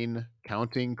 15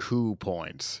 counting coup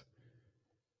points.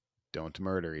 Don't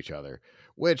murder each other.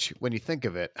 Which, when you think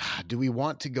of it, do we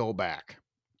want to go back?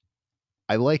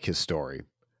 I like his story,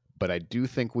 but I do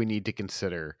think we need to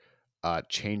consider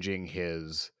changing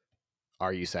his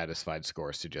 "Are you satisfied"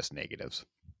 scores to just negatives.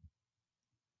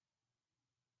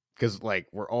 Because like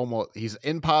he's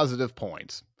in positive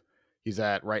points. He's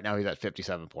at right now. He's at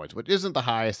 57 points, which isn't the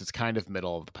highest. It's kind of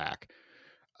middle of the pack.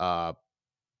 Uh,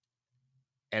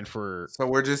 and for So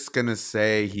we're just gonna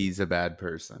say he's a bad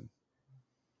person.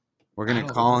 We're I gonna don't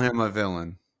know. call him a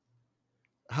villain.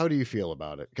 How do you feel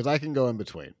about it? Because I can go in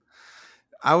between.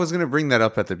 I was gonna bring that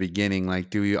up at the beginning.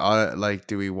 Like, do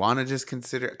we want to just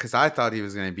consider? Because I thought he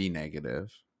was gonna be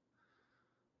negative.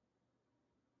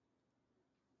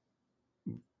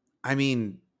 I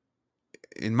mean,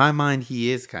 in my mind,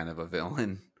 he is kind of a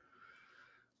villain.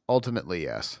 Ultimately,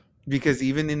 yes. Because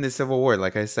even in the Civil War,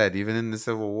 like I said, even in the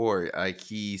Civil War, like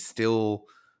he still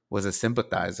was a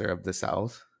sympathizer of the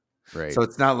South. Right. So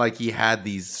it's not like he had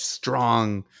these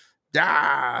strong,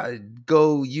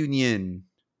 go Union.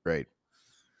 Right.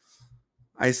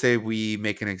 I say we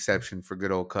make an exception for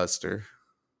good old Custer.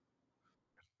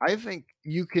 I think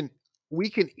we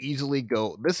can easily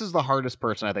go. This is the hardest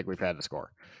person I think we've had to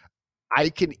score. I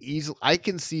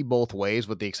can see both ways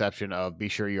with the exception of be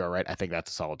sure you are right. I think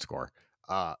that's a solid score.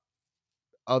 Uh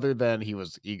other than he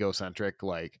was egocentric,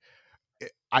 like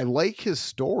I like his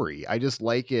story. I just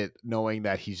like it knowing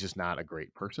that he's just not a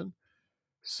great person.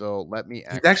 So let me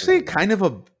He's actually actually kind of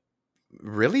a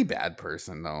really bad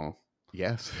person, though.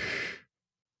 yes.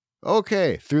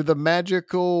 Okay, through the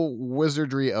magical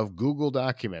wizardry of Google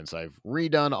Documents, I've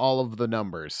redone all of the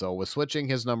numbers. So, with switching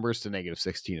his numbers to negative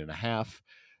 16 and a half,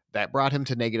 that brought him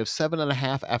to negative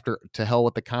 7.5 after to hell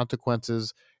with the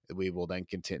consequences. We will then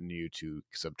continue to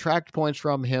subtract points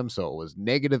from him. So, it was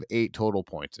negative 8 total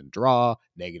points in draw,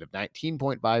 negative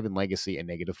 19.5 in legacy, and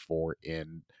negative 4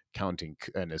 in counting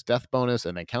and his death bonus.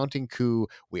 And then counting coup,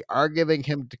 we are giving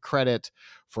him credit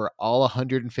for all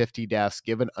 150 deaths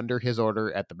given under his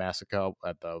order at the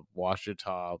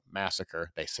Washita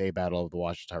massacre. They say Battle of the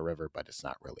Washita River, but it's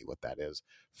not really what that is.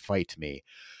 Fight me.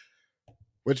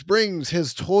 Which brings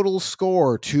his total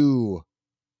score to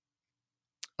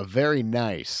a very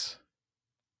nice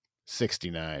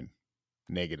 69,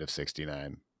 negative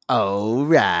 69, All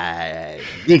right.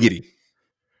 Giggity.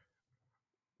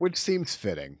 which seems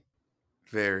fitting.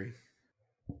 Very.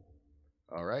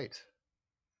 All right.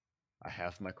 I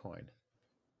have my coin.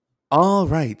 All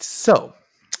right. So,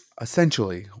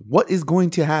 essentially, what is going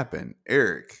to happen,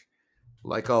 Eric?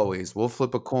 Like always, we'll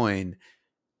flip a coin.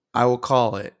 I will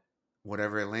call it.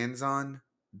 Whatever it lands on,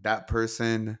 that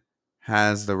person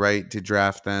has the right to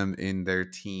draft them in their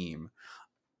team.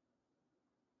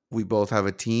 We both have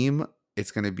a team.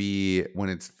 It's going to be,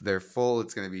 when they're full,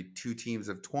 it's going to be 2 teams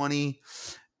of 20.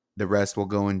 The rest will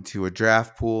go into a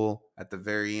draft pool at the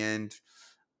very end.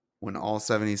 When all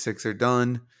 76 are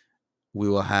done, we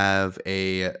will have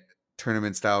a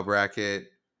tournament style bracket.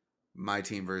 My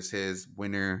team versus his,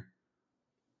 winner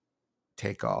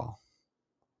take all.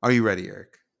 Are you ready,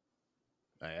 Eric?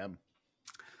 I am.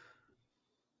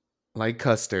 Like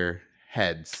Custer,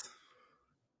 heads.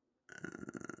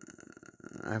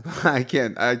 I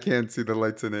can't see the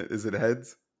lights in it. Is it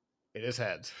heads? It is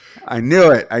heads. I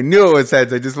knew it. I knew it was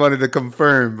heads. I just wanted to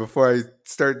confirm before I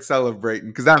start celebrating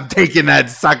because I'm taking that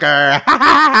sucker.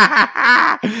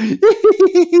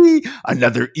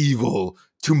 Another evil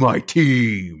to my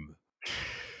team.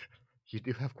 You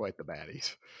do have quite the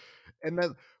baddies. And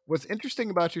then what's interesting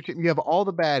about your team, you have all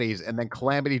the baddies and then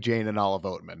Calamity Jane and Olive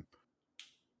Oatman.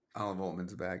 Olive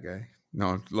Oatman's a bad guy.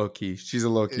 No, low key. She's a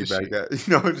low key Is bad she? guy.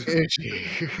 No, Is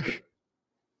she?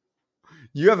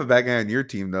 you have a bad guy on your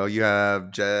team though. You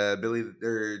have Billy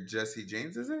or Jesse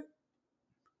James, is it?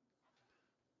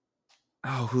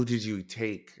 Oh, who did you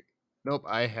take? Nope,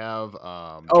 I have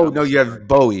Oh John no, you Lucifer. have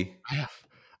Bowie.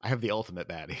 I have the ultimate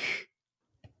baddie.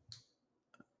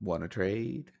 Want to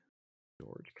trade?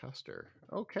 George Custer.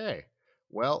 Okay.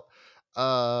 Well,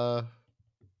 I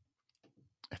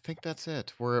think that's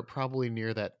it. We're probably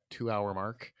near that 2-hour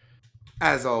mark.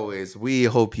 As always, we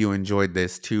hope you enjoyed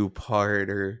this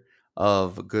 2-parter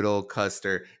of good old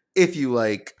Custer. If you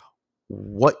like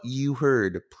what you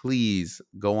heard, please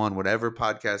go on whatever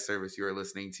podcast service you are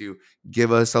listening to.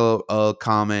 Give us a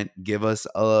comment. Give us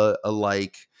a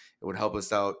like. It would help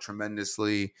us out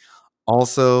tremendously.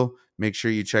 Also, make sure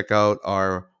you check out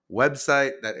our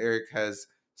website that Eric has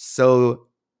so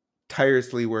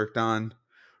tirelessly worked on,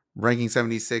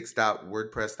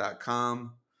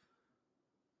 ranking76.wordpress.com.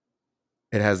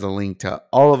 It has a link to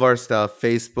all of our stuff,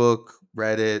 Facebook,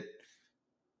 Reddit,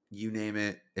 you name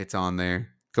it, it's on there.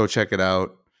 Go check it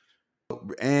out.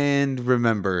 And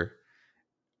remember,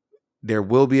 there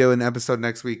will be an episode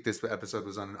next week. This episode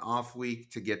was on an off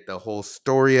week to get the whole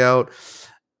story out.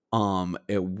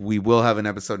 We will have an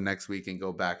episode next week and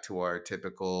go back to our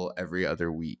typical every other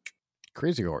week.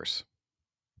 Crazy Horse.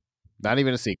 Not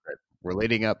even a secret. We're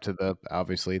leading up to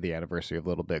obviously the anniversary of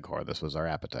Little Big Horse. This was our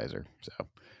appetizer. So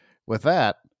with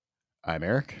that, I'm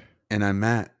Eric. And I'm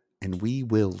Matt. And we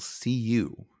will see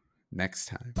you next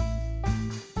time.